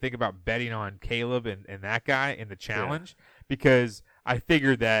actually going to think about betting on Caleb and that guy in the challenge because I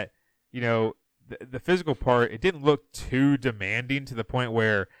figured that, the physical part, it didn't look too demanding to the point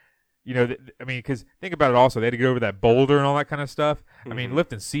where, because think about it also, they had to get over that boulder and all that kind of stuff. Mm-hmm. I mean,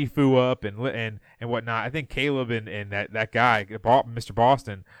 lifting Sifu up and whatnot. I think Caleb and that guy, Mr.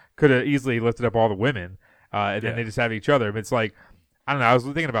 Boston, could have easily lifted up all the women and then they just have each other. But it's like, I don't know. I was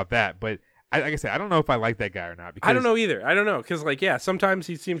thinking about that, but like I said, I don't know if I like that guy or not. Because I don't know either. I don't know because, sometimes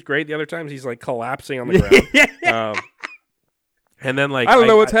he seems great. The other times he's collapsing on the ground. And then I don't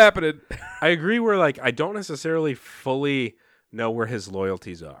know what's happening. I agree. Where I don't necessarily fully know where his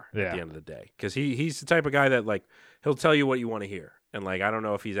loyalties are at the end of the day because he's the type of guy that he'll tell you what you want to hear, and I don't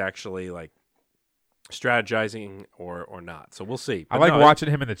know if he's actually strategizing or not. So we'll see. But I like watching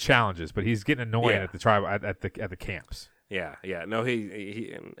him in the challenges, but he's getting annoying at the tribe at the camps. Yeah. No,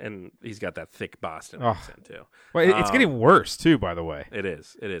 he's got that thick Boston accent too. Well, it's getting worse too. By the way, it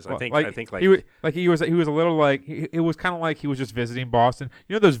is. Well, I think he was a little it was kind of like he was just visiting Boston.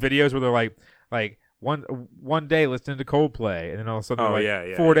 You know those videos where they're like one day listening to Coldplay, and then all of a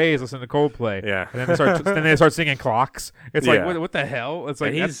sudden 4 days listening to Coldplay. Yeah, and then they start singing Clocks. It's like what the hell? It's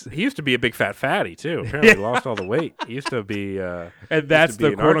like he used to be a big fat fatty too. Apparently, he lost all the weight. He used to be, and that's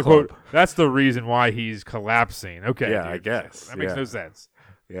the quote unquote. That's the reason why he's collapsing. Okay, yeah, dude. I guess that makes no sense.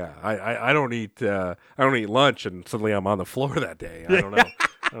 Yeah, I don't eat lunch, and suddenly I'm on the floor that day. I don't know.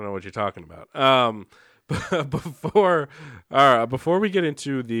 I don't know what you're talking about. Before we get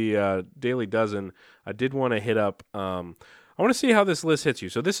into the Daily Dozen, I did want to hit up. I want to see how this list hits you.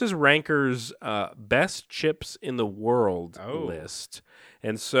 So this is Ranker's best chips in the world list,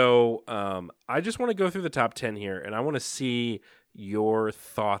 and so I just want to go through the top 10 here, and I want to see your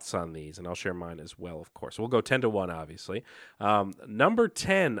thoughts on these, and I'll share mine as well, of course. We'll go 10-1, obviously. Number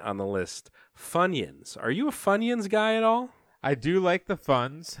 10 on the list, Funyuns. Are you a Funyuns guy at all? I do like the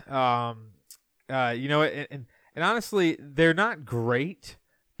Funs. And And honestly, they're not great,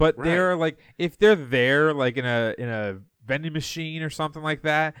 but Right. they're like if they're there like in a vending machine or something like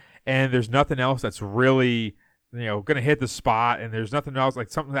that, and there's nothing else that's really going to hit the spot, and there's nothing else like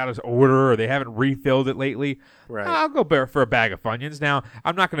something out of order or they haven't refilled it lately. Right. I'll go for a bag of Funyuns. Now,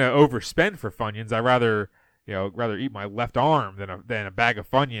 I'm not going to overspend for Funyuns. I rather eat my left arm than a bag of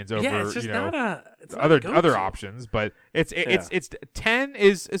Funyuns over Yeah, it's just not a it's not a other go-to. options. But it's 10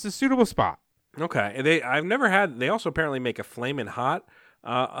 is a suitable spot. Okay, and I've never had. They also apparently make a flaming hot.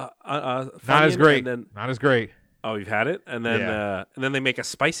 Not as Funyun, great. and then, Not as great. oh, you've had it, and then Yeah. and then they make a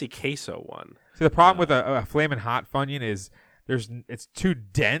spicy queso one. See, the problem with a flaming hot Funyun is it's too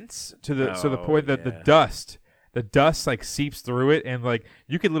dense to the point that the dust like seeps through it, and like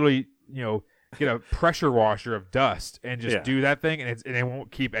you could literally get a pressure washer of dust and just do that thing, and it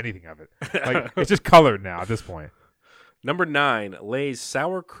won't keep anything of it. Like it's just colored now at this point. Number 9, Lay's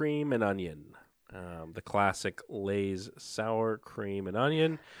sour cream and onion. The classic Lay's sour cream and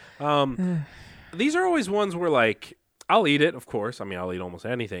onion. These are always ones where like I'll eat it, of course. I mean, I'll eat almost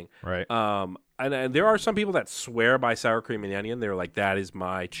anything. Right. And there are some people that swear by sour cream and onion. They're like, that is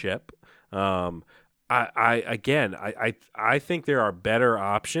my chip. I think there are better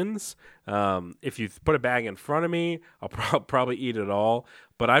options. If you put a bag in front of me, I'll probably eat it all.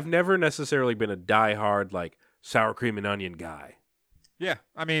 But I've never necessarily been a diehard like sour cream and onion guy. Yeah,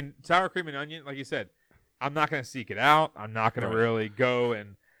 I mean, sour cream and onion, like you said, I'm not going to seek it out. I'm not going to really go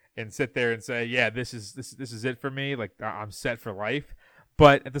and sit there and say, yeah, this is it for me. Like I'm set for life.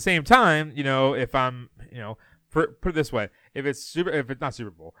 But at the same time, if I'm, put it this way, if it's not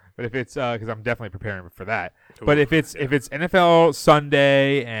Super Bowl, but if it's because I'm definitely preparing for that. But if it's NFL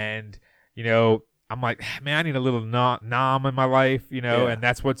Sunday and I'm like, man, I need a little nom in my life, and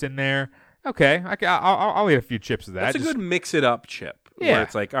that's what's in there. Okay, I'll eat a few chips of that. That's a good mix it up chip. Yeah, where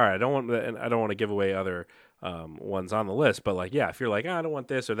it's like, all right, I don't want to give away other ones on the list, but like, yeah, if you're like, I don't want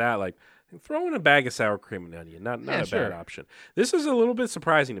this or that, like, throw in a bag of sour cream and onion, not a bad option. This is a little bit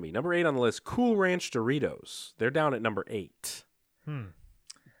surprising to me. Number 8 on the list, Cool Ranch Doritos. They're down at number 8.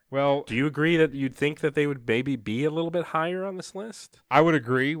 Well, do you agree that you'd think that they would maybe be a little bit higher on this list? I would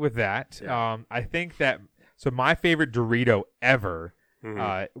agree with that. Yeah. I think that my favorite Dorito ever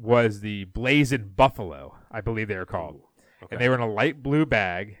was the Blazing Buffalo, I believe they were called. Ooh, okay. And they were in a light blue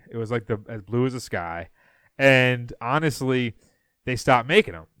bag. It was like as blue as the sky. And honestly, they stopped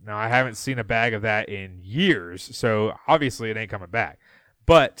making them. Now, I haven't seen a bag of that in years, so obviously it ain't coming back.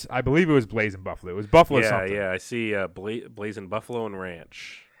 But I believe it was Blazing Buffalo. It was Buffalo something. Yeah, I see Blazing Buffalo and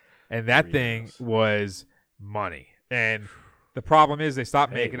Ranch. And that thing was money. And the problem is they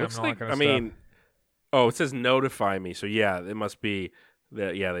stopped making them and all that kind of stuff. Oh, it says notify me. So, yeah, it must be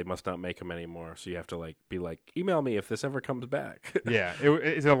that. Yeah, they must not make them anymore. So you have to be like, email me if this ever comes back. Yeah.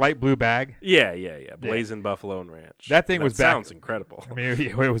 Is it a light blue bag? Yeah. Blazing Buffalo and Ranch. That thing was back. Sounds incredible. I mean,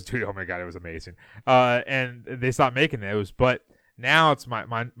 it was, oh my God, it was amazing. And they stopped making those. But now it's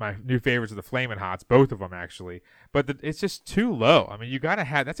my new favorites are the Flamin' Hots, both of them actually. But it's just too low. I mean, you got to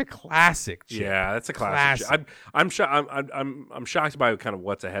have that's a classic chip. Yeah, that's a classic. I'm shocked by kind of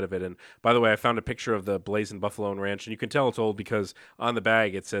what's ahead of it. And by the way, I found a picture of the Blazing Buffalo and Ranch, and you can tell it's old because on the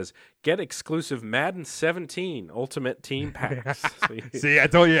bag it says "Get exclusive Madden 17 Ultimate Team Packs." See, I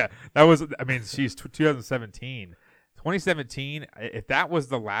told you that was. I mean, she's 2017, 2017. If that was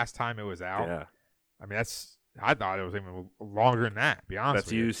the last time it was out, yeah. I mean I thought it was even longer than that, to be honest That's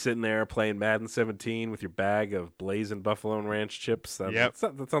with you. you sitting there playing Madden 17 with your bag of Blazing Buffalo and Ranch chips. That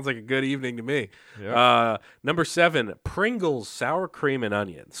sounds like a good evening to me. Yep. Number 7, Pringles Sour Cream and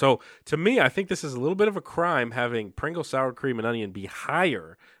Onion. So to me, I think this is a little bit of a crime having Pringles Sour Cream and Onion be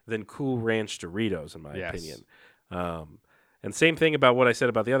higher than Cool Ranch Doritos, in my opinion. And same thing about what I said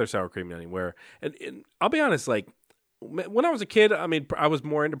about the other Sour Cream and Onion, where, and I'll be honest, like, when I was a kid, I mean, I was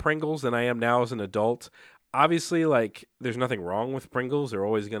more into Pringles than I am now as an adult. Obviously, like, there's nothing wrong with Pringles. They're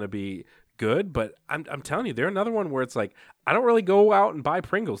always going to be good. But I'm telling you, they're another one where it's like, I don't really go out and buy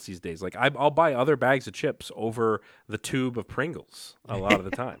Pringles these days. Like, I'll buy other bags of chips over the tube of Pringles a lot of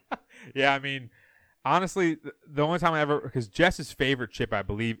the time. Yeah, I mean, honestly, the only time I ever, because Jess's favorite chip, I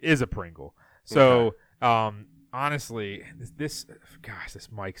believe, is a Pringle. So, honestly, this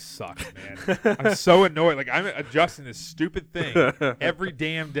mic sucks, man. I'm so annoyed. Like, I'm adjusting this stupid thing every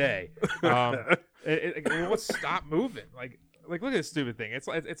damn day. It won't stop moving. Like look at this stupid thing. It's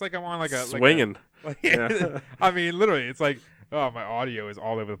like I'm on like a swinging. I mean, literally, it's like, oh, my audio is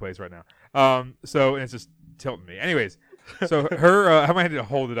all over the place right now. So and it's just tilting me. Anyways, so her, I might have to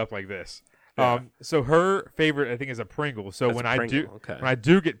hold it up like this. So her favorite, I think, is a Pringle. So when I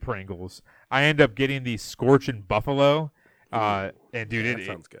do get Pringles, I end up getting the Scorching Buffalo, And dude, that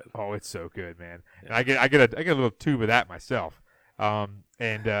sounds good. Oh, it's so good, man. Yeah. And I get a little tube of that myself.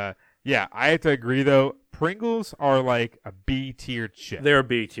 Yeah, I have to agree though. Pringles are like a B tier chip. They're a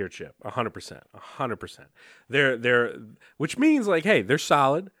B tier chip, 100%, 100%. They're which means like, hey, they're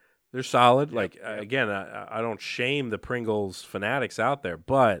solid. They're solid. Yep, like again, I don't shame the Pringles fanatics out there,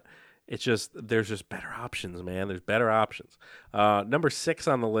 but it's just there's just better options, man. There's better options. Number 6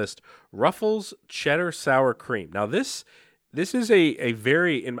 on the list, Ruffles cheddar sour cream. Now this is a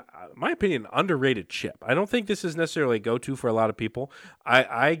very, in my opinion, underrated chip. I don't think this is necessarily a go-to for a lot of people.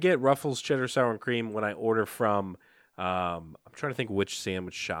 I get Ruffles cheddar sour and cream when I order from, I'm trying to think which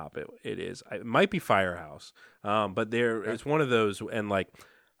sandwich shop it is. It might be Firehouse, but it's one of those, and like,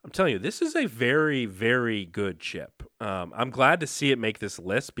 I'm telling you, this is a very, very good chip. I'm glad to see it make this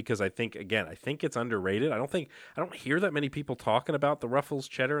list because I think it's underrated. I don't hear that many people talking about the Ruffles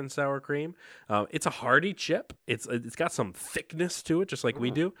cheddar and sour cream. It's a hearty chip. It's got some thickness to it, just like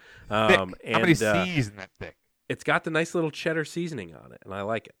we do. How many C's in that thick? It's got the nice little cheddar seasoning on it, and I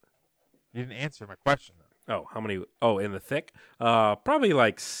like it. You didn't answer my question though. Oh, how many? Oh, in the thick? Probably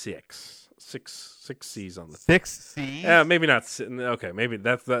like 6 C's on the 6 C's. Yeah, maybe not. Okay, maybe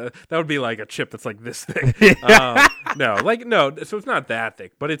that would be like a chip that's like this thick. No. So it's not that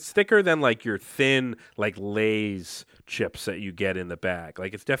thick, but it's thicker than like your thin like Lay's chips that you get in the bag.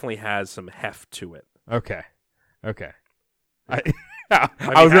 Like it definitely has some heft to it. Okay. I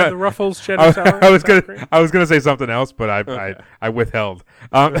was the Ruffles cheddar sour. I was gonna say something else, but I withheld.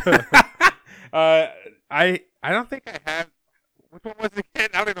 I don't think I have. Which one was it again?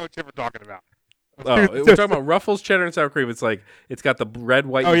 I don't even know what chip we're talking about. We're talking about Ruffles cheddar and sour cream. It's like it's got the red,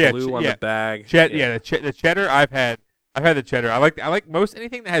 white, and blue on the bag. The cheddar I've had the cheddar. I like most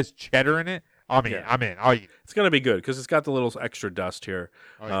anything that has cheddar in it. I'm in. I'll eat it. It's gonna be good because it's got the little extra dust here.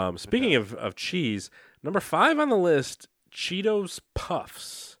 Speaking of cheese, number 5 on the list, Cheetos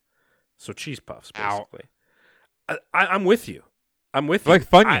Puffs. So cheese puffs, basically. I'm with you. I'm with you. Like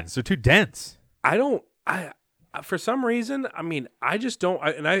Funyuns. They're too dense. For some reason, I mean, I just don't.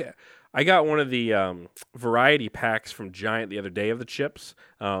 I got one of the variety packs from Giant the other day of the chips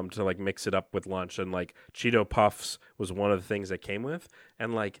to like mix it up with lunch, and like Cheeto Puffs was one of the things that came with,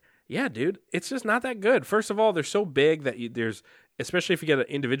 and like, yeah, dude, it's just not that good. First of all, they're so big that especially if you get an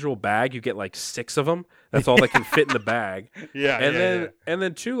individual bag, you get like 6 of them. That's all that can fit in the bag. And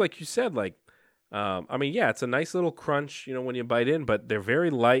then 2, like you said, like. It's a nice little crunch, when you bite in, but they're very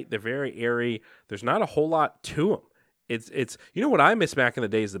light, they're very airy. There's not a whole lot to them. It's what I miss back in the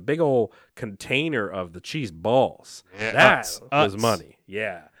day is the big old container of the cheese balls. Yeah, that was money.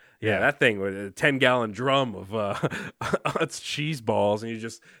 Yeah, that thing with a 10-gallon drum of Utz cheese balls, and you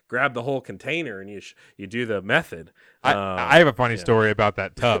just grab the whole container and you do the method. I have a funny story about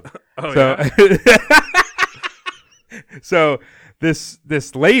that tub. So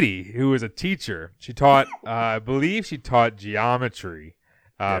this lady who was a teacher, she taught, I believe she taught geometry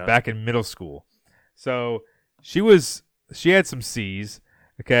back in middle school. So she had some C's,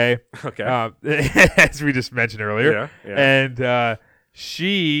 okay, as we just mentioned earlier, and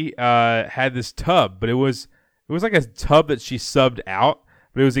she had this tub, but it was like a tub that she subbed out,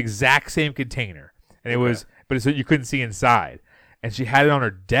 but it was the exact same container, and so you couldn't see inside, and she had it on her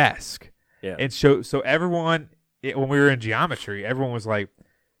desk, and so everyone. When we were in geometry, everyone was like,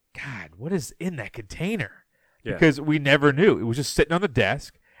 God, what is in that container? Yeah. Because we never knew. It was just sitting on the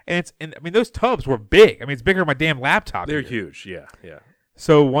desk. And those tubs were big. I mean, it's bigger than my damn laptop. They're huge. Yeah.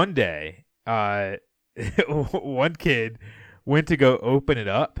 So one day, one kid went to go open it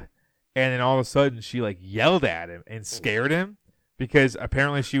up. And then all of a sudden, she like yelled at him and scared him because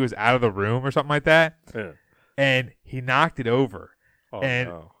apparently she was out of the room or something like that. Yeah. And he knocked it over. Oh, and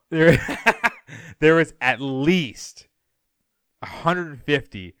no. There was at least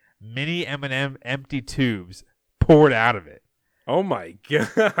 150 mini M&M empty tubes poured out of it. Oh my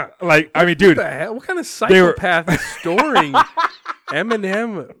god! Like, I mean, dude, what the hell? What kind of psychopath is storing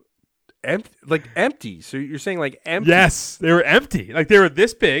M&M empty? So you're saying like empty? Yes, they were empty. Like they were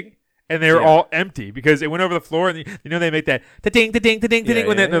this big. And they were all empty because it went over the floor, and they make that ding, ding, ding, ding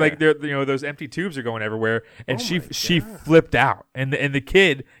when they're like those empty tubes are going everywhere. And she flipped out, and the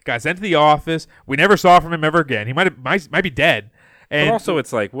kid got sent to the office. We never saw from him ever again. He might be dead. And but also,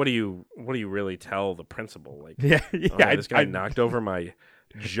 it's like, what do you really tell the principal? Like, this guy knocked over my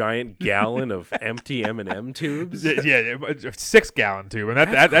giant gallon of empty M&M tubes. Yeah, a 6-gallon tube, and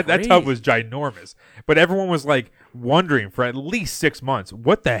that tub was ginormous. But everyone was like wondering for at least 6 months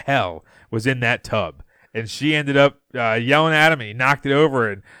what the hell was in that tub. And she ended up yelling at him, and he knocked it over,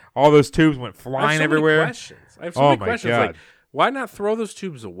 and all those tubes went flying everywhere. I have so many questions. Like, why not throw those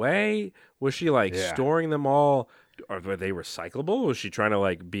tubes away? Was she like storing them all are they recyclable? Was she trying to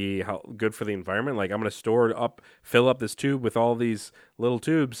like be good for the environment? Like, I'm going to fill up this tube with all these little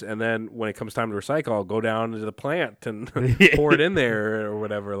tubes, and then when it comes time to recycle, I'll go down to the plant and pour it in there or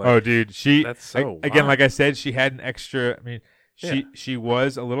whatever. Like, oh, dude, that's so again, wild. like I said, she had an extra. I mean, she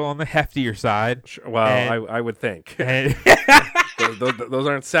was a little on the heftier side. Well, I would think. Those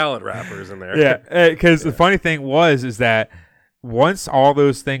aren't salad wrappers in there. Yeah, because the funny thing is that once all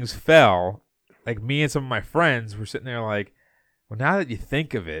those things fell, like me and some of my friends were sitting there like, well, now that you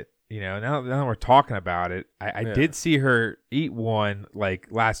think of it, now that we're talking about it, I did see her eat one like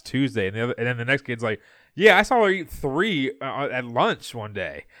last Tuesday, and then the next kid's like, yeah, I saw her eat 3 at lunch one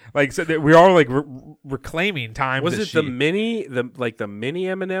day. Like, so that we are like reclaiming time. Was it the mini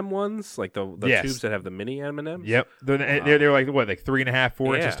M&M ones, like the tubes that have the mini M&Ms? Yep, they're like what, like 3.5,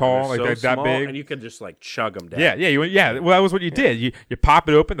 4 inches tall, like so that big, and you could just like chug them down. Yeah. Well, that was what you did. You pop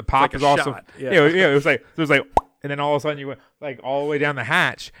it open. The pop is also shot. It was like and then all of a sudden you went like all the way down the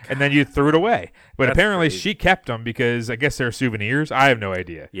hatch, and then you threw it away. But apparently she kept them because I guess they're souvenirs. I have no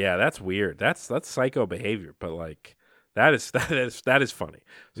idea. Yeah, that's weird. That's psycho behavior. But like that is funny.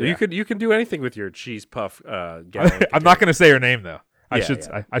 So you can do anything with your cheese puff. Gallon. I'm not going to say her name though. I should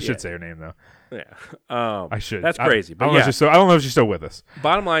say her name though. Yeah, I should. That's crazy. But I don't know if she's still with us.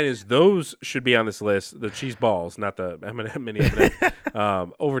 Bottom line is those should be on this list. The cheese balls, not the mini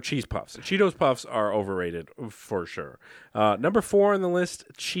M&M, over cheese puffs. Cheetos puffs are overrated for sure. Number 4 on the list,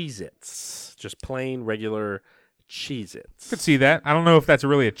 Cheez-Its. Just plain regular Cheez-Its. I could see that. I don't know if that's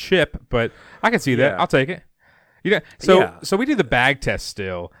really a chip, but I can see that. I'll take it. So we do the bag test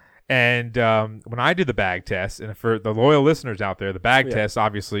still. And when I do the bag test, and for the loyal listeners out there, the bag test,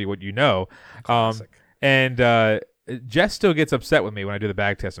 obviously what you know. And Jess still gets upset with me when I do the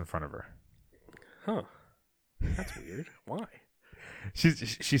bag test in front of her. Huh. That's weird. Why?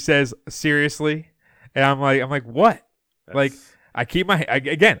 She says, seriously? And I'm like, what? Like, I keep my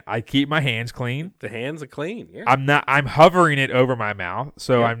hands clean. The hands are clean. Yeah. I'm hovering it over my mouth,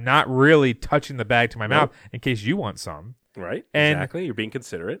 so I'm not really touching the bag to my mouth in case you want some. Right, and exactly. You're being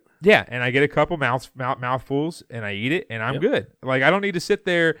considerate. Yeah, and I get a couple mouthfuls, and I eat it, and I'm good. Like, I don't need to sit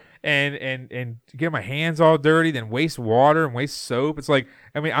there and get my hands all dirty, then waste water and waste soap. It's like,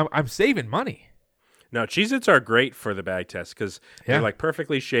 I mean, I'm saving money. No, Cheez-Its are great for the bag test because they're like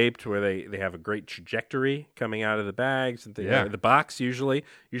perfectly shaped where they have a great trajectory coming out of the bags. And the box usually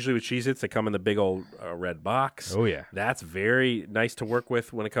with Cheez-Its, they come in the big old red box. Oh, yeah. That's very nice to work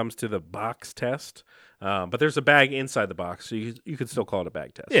with when it comes to the box test. But there's a bag inside the box, so you could still call it a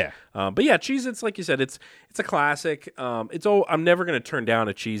bag test. Yeah. But yeah, Cheez-Its, like you said, it's a classic. I'm never going to turn down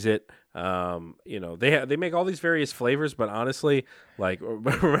a Cheez-It. They make all these various flavors, but honestly, like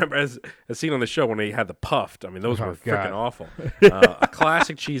remember as seen on the show when they had the puffed, I mean those were freaking awful. A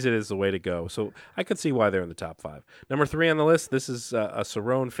classic Cheez-It is the way to go. So I could see why they're in the top 5. Number 3 on the list. This is a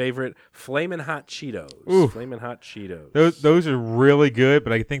Cerrone favorite, Flamin' Hot Cheetos. Ooh. Flamin' Hot Cheetos. Those are really good,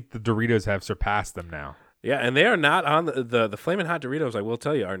 but I think the Doritos have surpassed them now. Yeah, and they are not on the Flamin' Hot Doritos. I will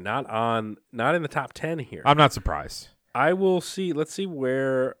tell you, are not in the top 10 here. I'm not surprised. I will see. Let's see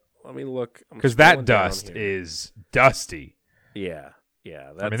where. Let me look. Because that dust is dusty. Yeah.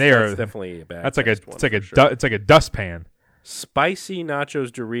 That's definitely a bad. It's like a dustpan. Spicy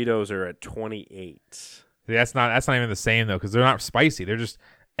nachos Doritos are at 28. That's not even the same though, because they're not spicy. They're just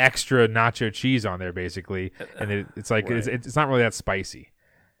extra nacho cheese on there basically, and it's like it's not really that spicy.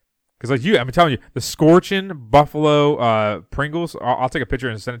 Because like I'm telling you, the Scorchin' Buffalo Pringles. I'll take a picture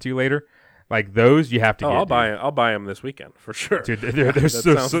and send it to you later. Like those, you have to get. I'll buy them this weekend for sure. Dude, they're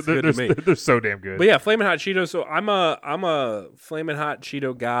so damn good. But yeah, Flamin' Hot Cheetos. So I'm a Flamin' Hot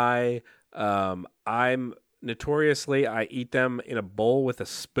Cheeto guy. I'm notoriously I eat them in a bowl with a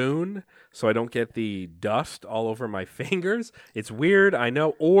spoon, so I don't get the dust all over my fingers. It's weird, I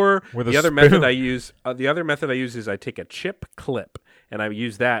know. Or the other method I use. The other method I use is I take a chip clip and I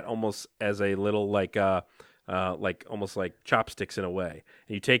use that almost as a little like almost like chopsticks in a way.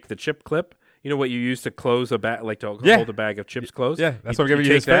 And you take the chip clip. You know what you use to close a bag, like to hold a bag of chips closed? Yeah, that's what I'm giving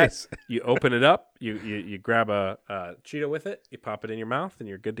you his face. You open it up, you grab a Cheeto with it, you pop it in your mouth, and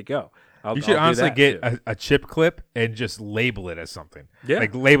you're good to go. You should honestly get a chip clip and just label it as something. Yeah.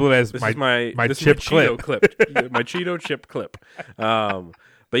 Like label it as my chip clip. My Cheeto chip clip.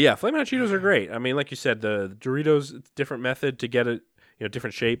 But yeah, Flamin' Hot Cheetos are great. I mean, like you said, the Doritos, different method to get it,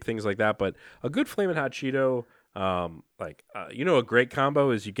 different shape, things like that. But a good Flamin' Hot Cheeto, a great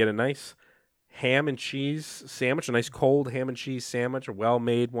combo is you get a nice ham and cheese sandwich, a nice cold ham and cheese sandwich, a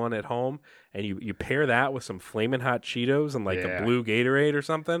well-made one at home, and you pair that with some Flamin' Hot Cheetos and a blue Gatorade or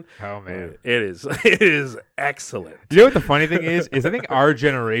something. Oh man, it is excellent. You know what the funny thing is I think our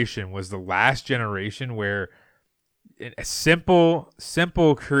generation was the last generation where a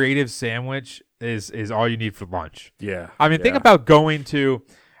simple, creative sandwich is all you need for lunch. Yeah. I mean, think about going to.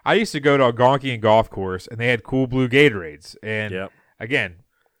 I used to go to Algonquin golf course, and they had Cool Blue Gatorades. And again,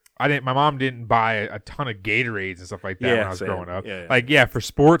 my mom didn't buy a ton of Gatorades and stuff like that when I was growing up. Yeah, for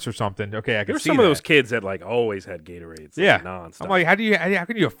sports or something. Okay, I can see some of those kids that like always had Gatorades. Like, nonstop. I'm like, how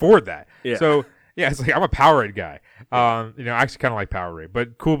can you afford that? Yeah. So it's like I'm a Powerade guy. I actually kind of like Powerade,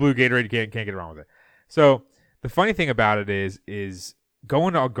 but Cool Blue Gatorade, you can't get wrong with it. So the funny thing about it is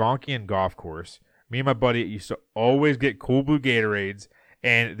going to Algonquin golf course. Me and my buddy used to always get Cool Blue Gatorades.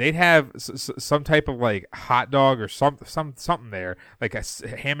 And they'd have some type of like hot dog or something there, like a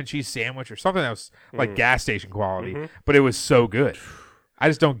ham and cheese sandwich or something that was like gas station quality, but it was so good. I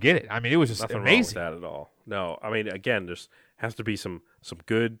just don't get it. I mean, it was just nothing amazing. wrong with that at all. No, I mean, again, there's has to be some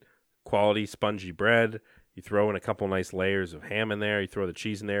good quality spongy bread. You throw in a couple nice layers of ham in there. You throw the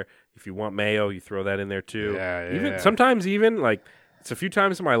cheese in there. If you want mayo, you throw that in there too. Sometimes like. It's a few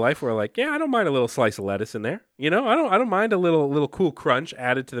times in my life where like, I don't mind a little slice of lettuce in there. I don't mind a little cool crunch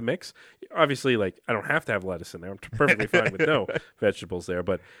added to the mix. Obviously, like I don't have to have lettuce in there. I'm perfectly fine with no vegetables there.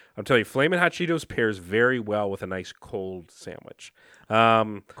 But I'm telling you, Flamin' Hot Cheetos pairs very well with a nice cold sandwich.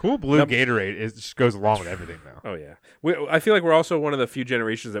 Cool Blue Gatorade just goes along with everything now. Oh yeah, I feel like we're also one of the few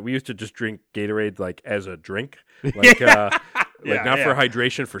generations that we used to just drink Gatorade like as a drink, like not for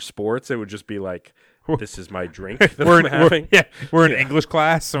hydration for sports. It would just be like. This is my drink that I'm having. We're in English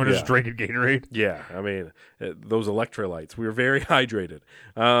class, so we're just drinking Gatorade. Yeah, I mean, those electrolytes. We were very hydrated.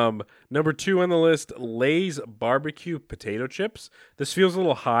 Number 2 on the list, Lay's barbecue potato chips. This feels a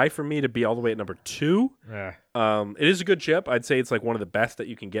little high for me to be all the way at number 2. Yeah. It is a good chip. I'd say it's like one of the best that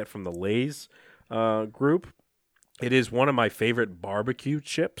you can get from the Lay's group. It is one of my favorite barbecue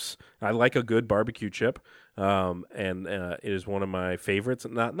chips. I like a good barbecue chip. And it is one of my favorites.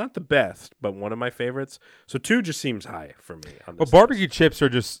 Not the best, but one of my favorites. So 2 just seems high for me. Well, barbecue chips are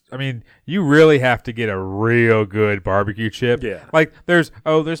just, I mean, you really have to get a real good barbecue chip. Yeah. Like there's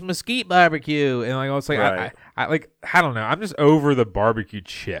mesquite barbecue. And like, it's like, right. I don't know. I'm just over the barbecue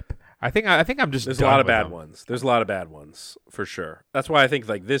chip. I think I'm just. There's a lot of bad ones. There's a lot of bad ones for sure. That's why I think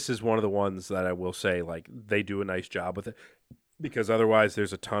like this is one of the ones that I will say like they do a nice job with it. Because otherwise,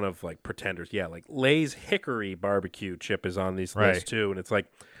 there's a ton of like pretenders. Yeah, like Lay's Hickory barbecue chip is on these lists too, and it's like,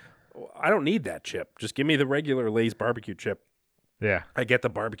 I don't need that chip. Just give me the regular Lay's barbecue chip. Yeah, I get the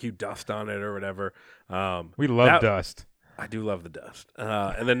barbecue dust on it or whatever. We love dust. I do love the dust.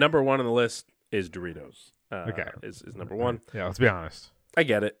 And then number 1 on the list is Doritos. Is number 1. Yeah, let's be honest. I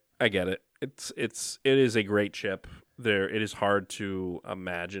get it. It is a great chip. It is hard to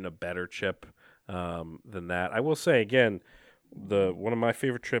imagine a better chip than that. I will say again. One of my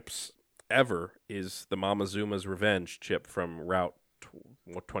favorite chips ever is the Mama Zuma's Revenge chip from Route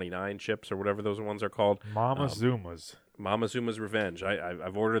 29 chips or whatever those ones are called. Mama Zuma's Revenge.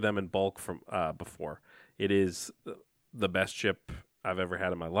 I've ordered them in bulk from before. It is the best chip I've ever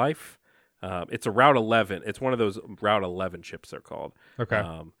had in my life. It's a Route 11. It's one of those Route 11 chips they're called. Okay.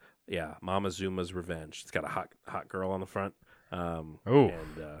 Mama Zuma's Revenge. It's got a hot girl on the front. And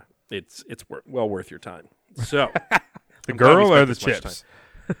it's well worth your time. So. The girl or the chips?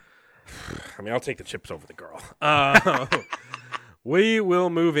 I mean, I'll take the chips over the girl. We will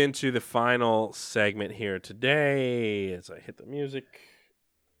move into the final segment here today as I hit the music.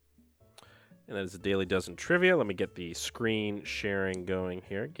 And that is the Daily Dozen Trivia. Let me get the screen sharing going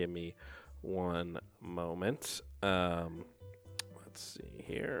here. Give me one moment. Let's see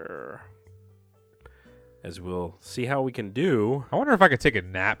here. As we'll see how we can do. I wonder if I could take a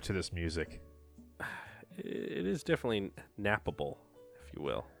nap to this music. It is definitely nappable, if you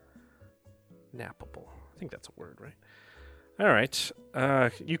will. Nappable. I think that's a word, right? All right.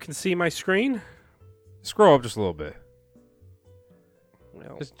 You can see my screen? Scroll up just a little bit.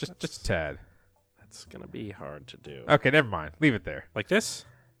 Well, just a tad. That's going to be hard to do. Okay, never mind. Leave it there. Like this?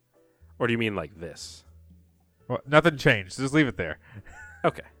 Or do you mean like this? Well, nothing changed. Just leave it there.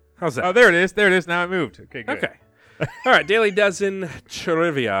 Okay. How's that? Oh, there it is. There it is. Now it moved. Okay, good. Okay. All right, Daily Dozen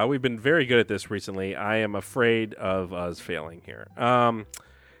Trivia. We've been very good at this recently. I am afraid of us failing here.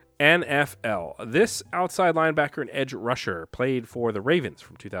 NFL. This outside linebacker and edge rusher played for the Ravens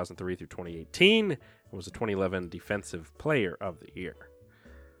from 2003 through 2018 and was a 2011 Defensive Player of the Year.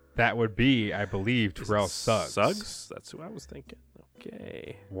 That would be, I believe, Terrell Suggs. Suggs? That's who I was thinking.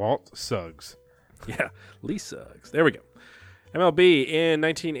 Okay. Walt Suggs. Yeah, Lee Suggs. There we go. MLB in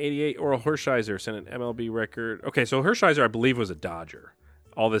 1988, Orel Hershiser set an MLB record. Okay, so Hershiser, I believe, was a Dodger.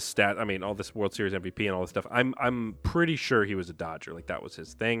 All this World Series MVP and all this stuff. I'm pretty sure he was a Dodger. Like that was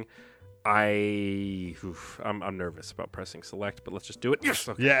his thing. I'm nervous about pressing select, but let's just do it. Yes.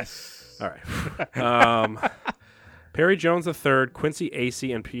 Okay. Yes. All right. Perry Jones III, Quincy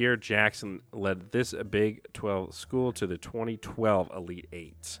Acey, and Pierre Jackson led this Big 12 school to the 2012 Elite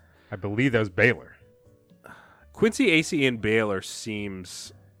Eight. I believe that was Baylor. Quincy Acey and Baylor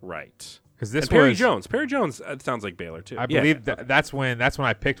seems right. Because this and Perry was Jones. Perry Jones sounds like Baylor too. I believe that's when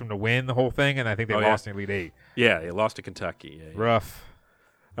I picked him to win the whole thing, and I think they lost in Elite Eight. Yeah, they lost to Kentucky. Yeah. Rough.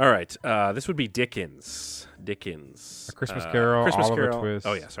 All right, this would be Dickens. A Christmas Carol, Oliver Twist.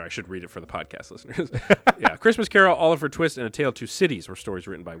 Oh yeah, sorry, I should read it for the podcast listeners. Yeah, Christmas Carol, Oliver Twist, and A Tale of Two Cities were stories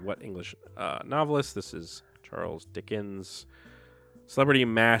written by what English novelist? This is Charles Dickens. Celebrity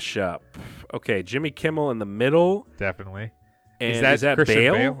mashup. Okay, Jimmy Kimmel in the middle. Definitely. And is that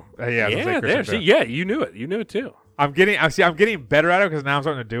Christian Bale? Yeah, yeah, there. See, yeah, you knew it. You knew it too. I'm getting better at it because now I'm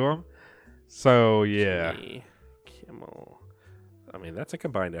starting to do them. So yeah. Jimmy Kimmel. I mean, that's a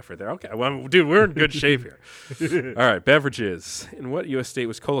combined effort there. Okay, well, dude, we're in good shape here. All right, beverages. In what U.S. state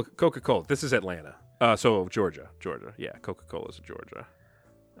was Coca-Cola? This is Atlanta. So Georgia. Yeah, Coca-Cola's in Georgia.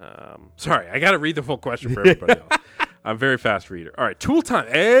 Sorry, I got to read the full question for everybody else. I'm a very fast reader. All right, Tool Time.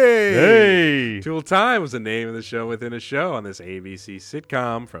 Hey! Tool Time was the name of the show within a show on this ABC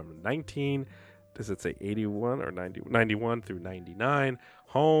sitcom from 81 or 91 through 99.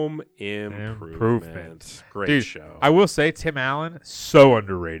 Home Improvement. Great Dude, show. I will say Tim Allen, so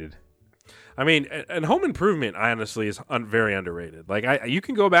underrated. I mean, and Home Improvement, honestly, is very underrated. Like, you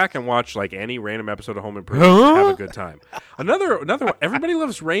can go back and watch like any random episode of Home Improvement and have a good time. Another one, Everybody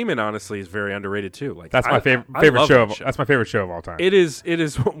Loves Raymond, honestly, is very underrated too. Like, that's my favorite show. That's my favorite show of all time. It is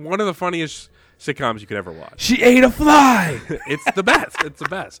one of the funniest sitcoms you could ever watch. She ate a fly. It's the best. It's the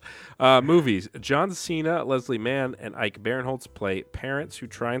best. Movies. John Cena, Leslie Mann, and Ike Barinholtz play parents who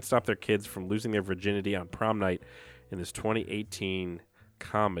try and stop their kids from losing their virginity on prom night in this 2018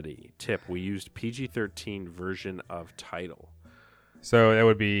 comedy. Tip: we used PG-13 version of title. So that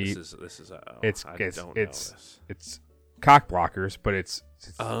would be. This is it's cock blockers, but it's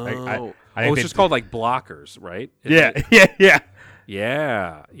it's just called like blockers, right? Yeah.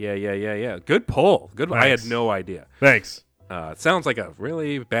 Good pull. Good. Thanks. I had no idea. Thanks. It sounds like a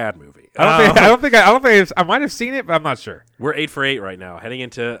really bad movie. I don't think I might have seen it, but I'm not sure. We're 8 for 8 right now, heading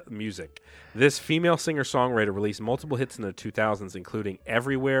into music. This female singer-songwriter released multiple hits in the 2000s, including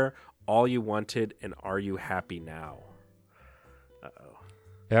 "Everywhere," "All You Wanted," and "Are You Happy Now?" Uh-oh.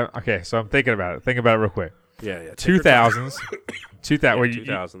 Yeah. Okay. So I'm thinking about it. Think about it real quick. Yeah. 2000s.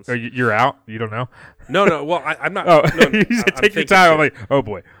 2000s. You're out. You don't know. No. Well, I'm not. Oh, no, you said take your time. I'm like, oh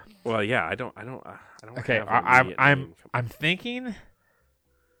boy. Well, yeah. I don't. Okay. have I'm thinking.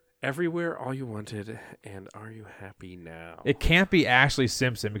 "Everywhere," "All You Wanted," and "Are You Happy Now?" It can't be Ashley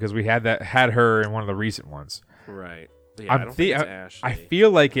Simpson because we had her in one of the recent ones. Right. Yeah, I don't think it's Ashley. I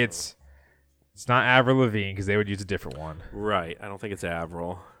feel like it's not Avril Lavigne because they would use a different one. Right. I don't think it's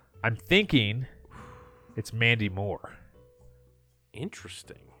Avril. I'm thinking it's Mandy Moore.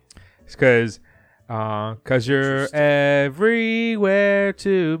 Interesting. It's because you're everywhere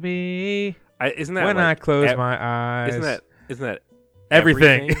to me. Isn't that when like, I close my eyes? Isn't that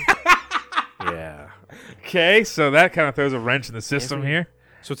everything? Yeah. Okay, so that kind of throws a wrench in the system here.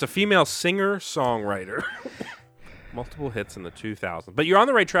 So it's a female singer-songwriter. Multiple hits in the 2000s. But you're on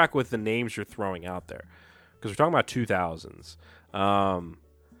the right track with the names you're throwing out there. Because we're talking about 2000s.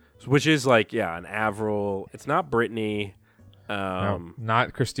 Which is like, an Avril. It's not Britney. No,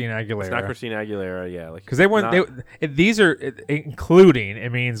 not Christina Aguilera. It's not Christina Aguilera, yeah. Because these are including,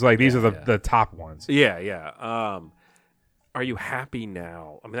 it means like these are the top ones. Yeah. Are You Happy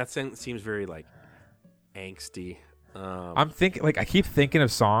Now? I mean, that seems very like angsty. I'm thinking, like, I keep thinking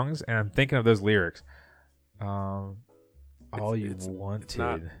of songs and I'm thinking of those lyrics. All You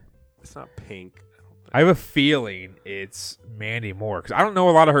Wanted. It's not Pink. I have a feeling it's Mandy Moore because I don't know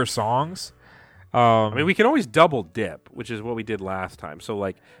a lot of her songs. I mean, we can always double dip, which is what we did last time. So,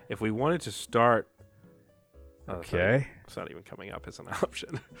 like, if we wanted to start, okay, it's not even coming up as an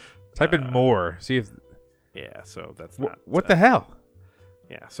option. Type in Moore, see if. Yeah, so that's not. What the hell?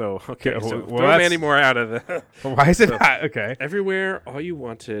 Yeah, so okay, so well, throw Mandy Moore out of the. Why is it not? Okay? Everywhere, All You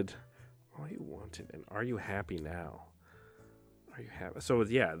Wanted, and Are You Happy Now? Are you happy? So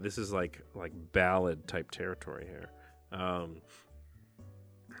yeah, this is like ballad type territory here.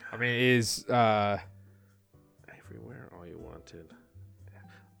 I mean, is Everywhere, All You Wanted.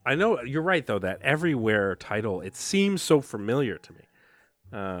 I know you're right though. That Everywhere title, it seems so familiar to me.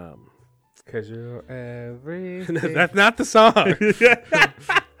 Because you're everything. That's not the song.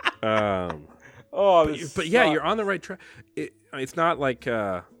 But yeah, you're on the right track. It's not like.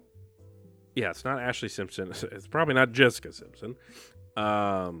 It's not Ashley Simpson. It's probably not Jessica Simpson.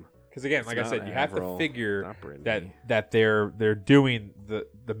 Because again, like I said, you have to Avril, figure not Britney. that they're doing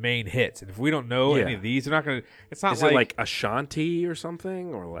the main hits, and if we don't know any of these, they're not gonna. It's not Is it like Ashanti or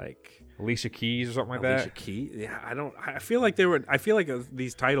something, or like Alicia Keys or something like Alicia that. Keys? Yeah, I don't. I feel like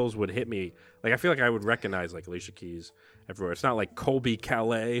these titles would hit me. Like I feel like I would recognize like Alicia Keys everywhere. It's not like Colby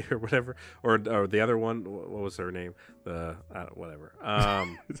Calais or whatever, or the other one. What was her name? Whatever.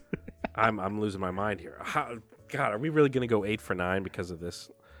 I'm losing my mind here. God, are we really gonna go 8 for 9 because of this?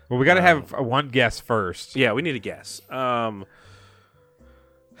 Well, we got to have one guess first. Yeah, we need a guess. What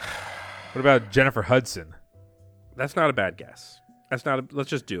about Jennifer Hudson? That's not a bad guess. Let's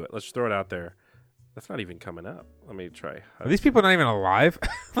just do it. Let's throw it out there. That's not even coming up. Let me try. Are these people not even alive?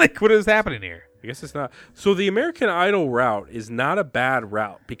 Like, what is happening here? I guess it's not. So the American Idol route is not a bad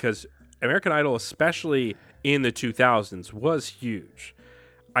route because American Idol, especially in the 2000s, was huge.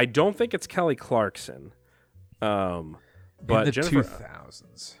 I don't think it's Kelly Clarkson. But in the Jennifer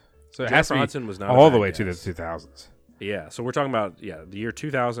 2000s. So it Jennifer has to be Hudson was not all a the bad way to the guess. 2000s. Yeah, so we're talking about the year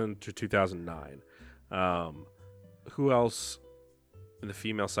 2000 to 2009. Who else in the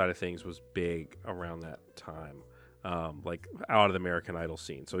female side of things was big around that time? Like out of the American Idol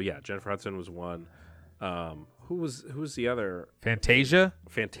scene. So yeah, Jennifer Hudson was one. Who was the other? Fantasia?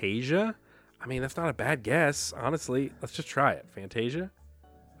 Fantasia? I mean, that's not a bad guess, honestly. Let's just try it. Fantasia?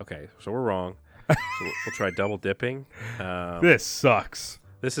 Okay, so we're wrong. So we'll try double dipping. This sucks.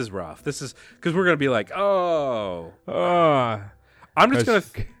 This is rough. This is because we're gonna be like, I'm just gonna.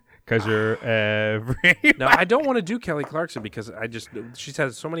 Because you're every. No, I don't want to do Kelly Clarkson because she's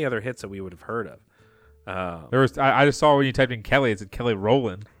had so many other hits that we would have heard of. I just saw when you typed in Kelly, it said Kelly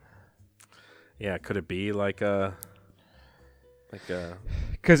Rowland. Yeah, could it be like a?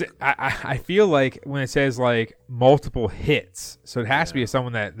 Because I feel like when it says like multiple hits, so it has to be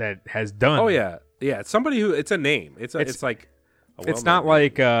someone that has done. Oh yeah, it's somebody who it's a name. It's like. It's not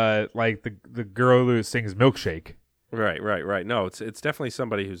like the girl who sings Milkshake. Right. No, it's definitely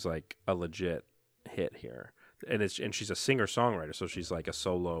somebody who's like a legit hit here, and she's a singer songwriter, so she's like a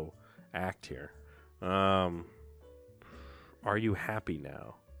solo act here. Are You Happy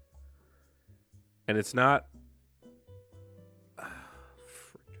Now? And it's not.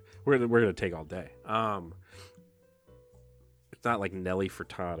 We're gonna take all day. It's not like Nelly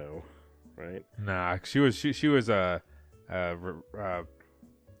Furtado, right? Nah, she was a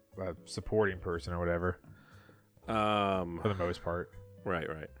supporting person or whatever. For the most part. Right.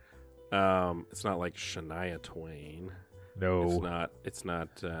 It's not like Shania Twain. No. It's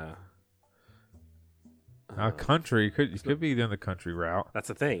not country. You could be doing the country route. That's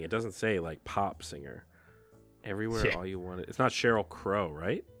the thing. It doesn't say like pop singer. Everywhere All You Want. It's not Sheryl Crow,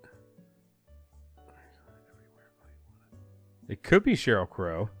 right? It could be Sheryl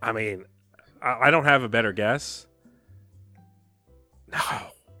Crow. I mean, I don't have a better guess. No.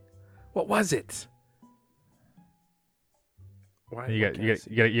 What was it? Why? You got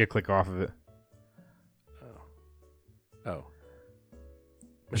to click off of it. Oh.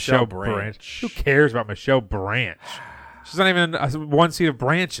 Michelle Branch. Who cares about Michelle Branch? She's not even one seat of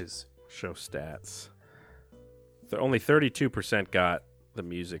branches. Show stats. Only 32% got the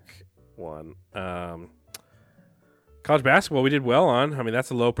music one. College basketball, we did well on. I mean, that's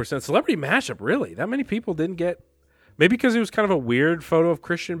a low percent. Celebrity mashup, really? That many people didn't get. Maybe because it was kind of a weird photo of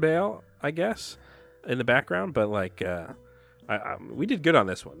Christian Bale, I guess, in the background. But like, we did good on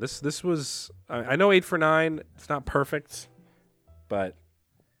this one. This was. I know 8 for 9. It's not perfect, but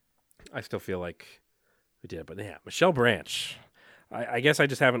I still feel like we did. But yeah, Michelle Branch. I guess I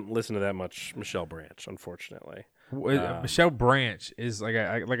just haven't listened to that much Michelle Branch, unfortunately. Michelle Branch is like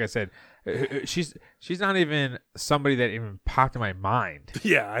I said, she's not even somebody that even popped in my mind.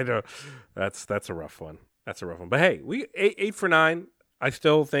 Yeah, I know. That's a rough one. But hey, we 8 for 9. I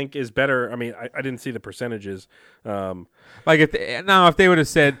still think is better. I mean, I didn't see the percentages. Like if they would have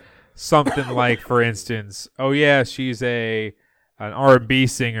said something like, for instance, oh yeah, she's an R&B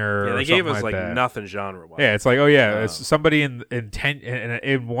singer. Yeah, they gave us like nothing genre wise. Yeah, it's like, oh yeah, it's somebody in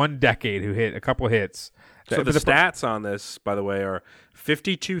 1 decade who hit a couple hits. So the stats on this, by the way, are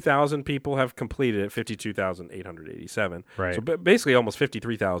 52,000 people have completed it, 52,887. Right. So basically almost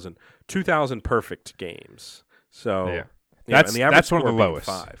 53,000, 2,000 perfect games. So yeah. And the average that's one of the score being lowest.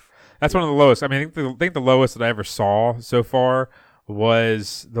 5. That's one of the lowest. I mean, I think the lowest that I ever saw so far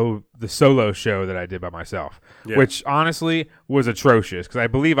was the solo show that I did by myself, which honestly was atrocious because I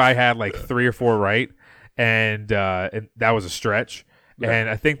believe I had like 3 or 4 right, and that was a stretch. Yeah. And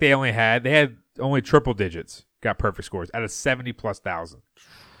I think they had only triple digits got perfect scores out of 70,000+. I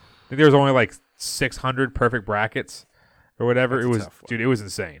think there was only like 600 perfect brackets or whatever. It was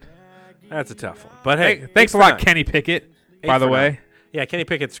insane. That's a tough one. But hey, thanks a lot, Kenny Pickett. By the way, Yeah, Kenny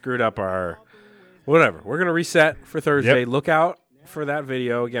Pickett screwed up our whatever. We're going to reset for Thursday. Yep. Look out for that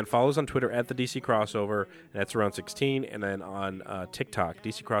video. Again, follow us on Twitter at the DC Crossover, and that's around 16. And then on TikTok,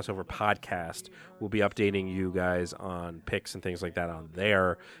 DC Crossover Podcast. We'll be updating you guys on picks and things like that on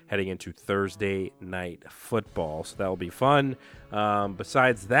there heading into Thursday night football. So that will be fun.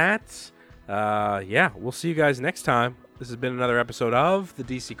 Besides that, we'll see you guys next time. This has been another episode of the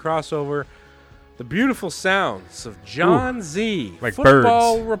DC Crossover. The beautiful sounds of John Z, like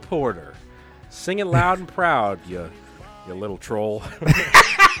football birds. reporter. Sing it loud and proud, you little troll. Now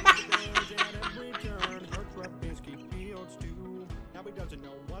he doesn't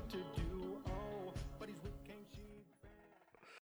know what to do.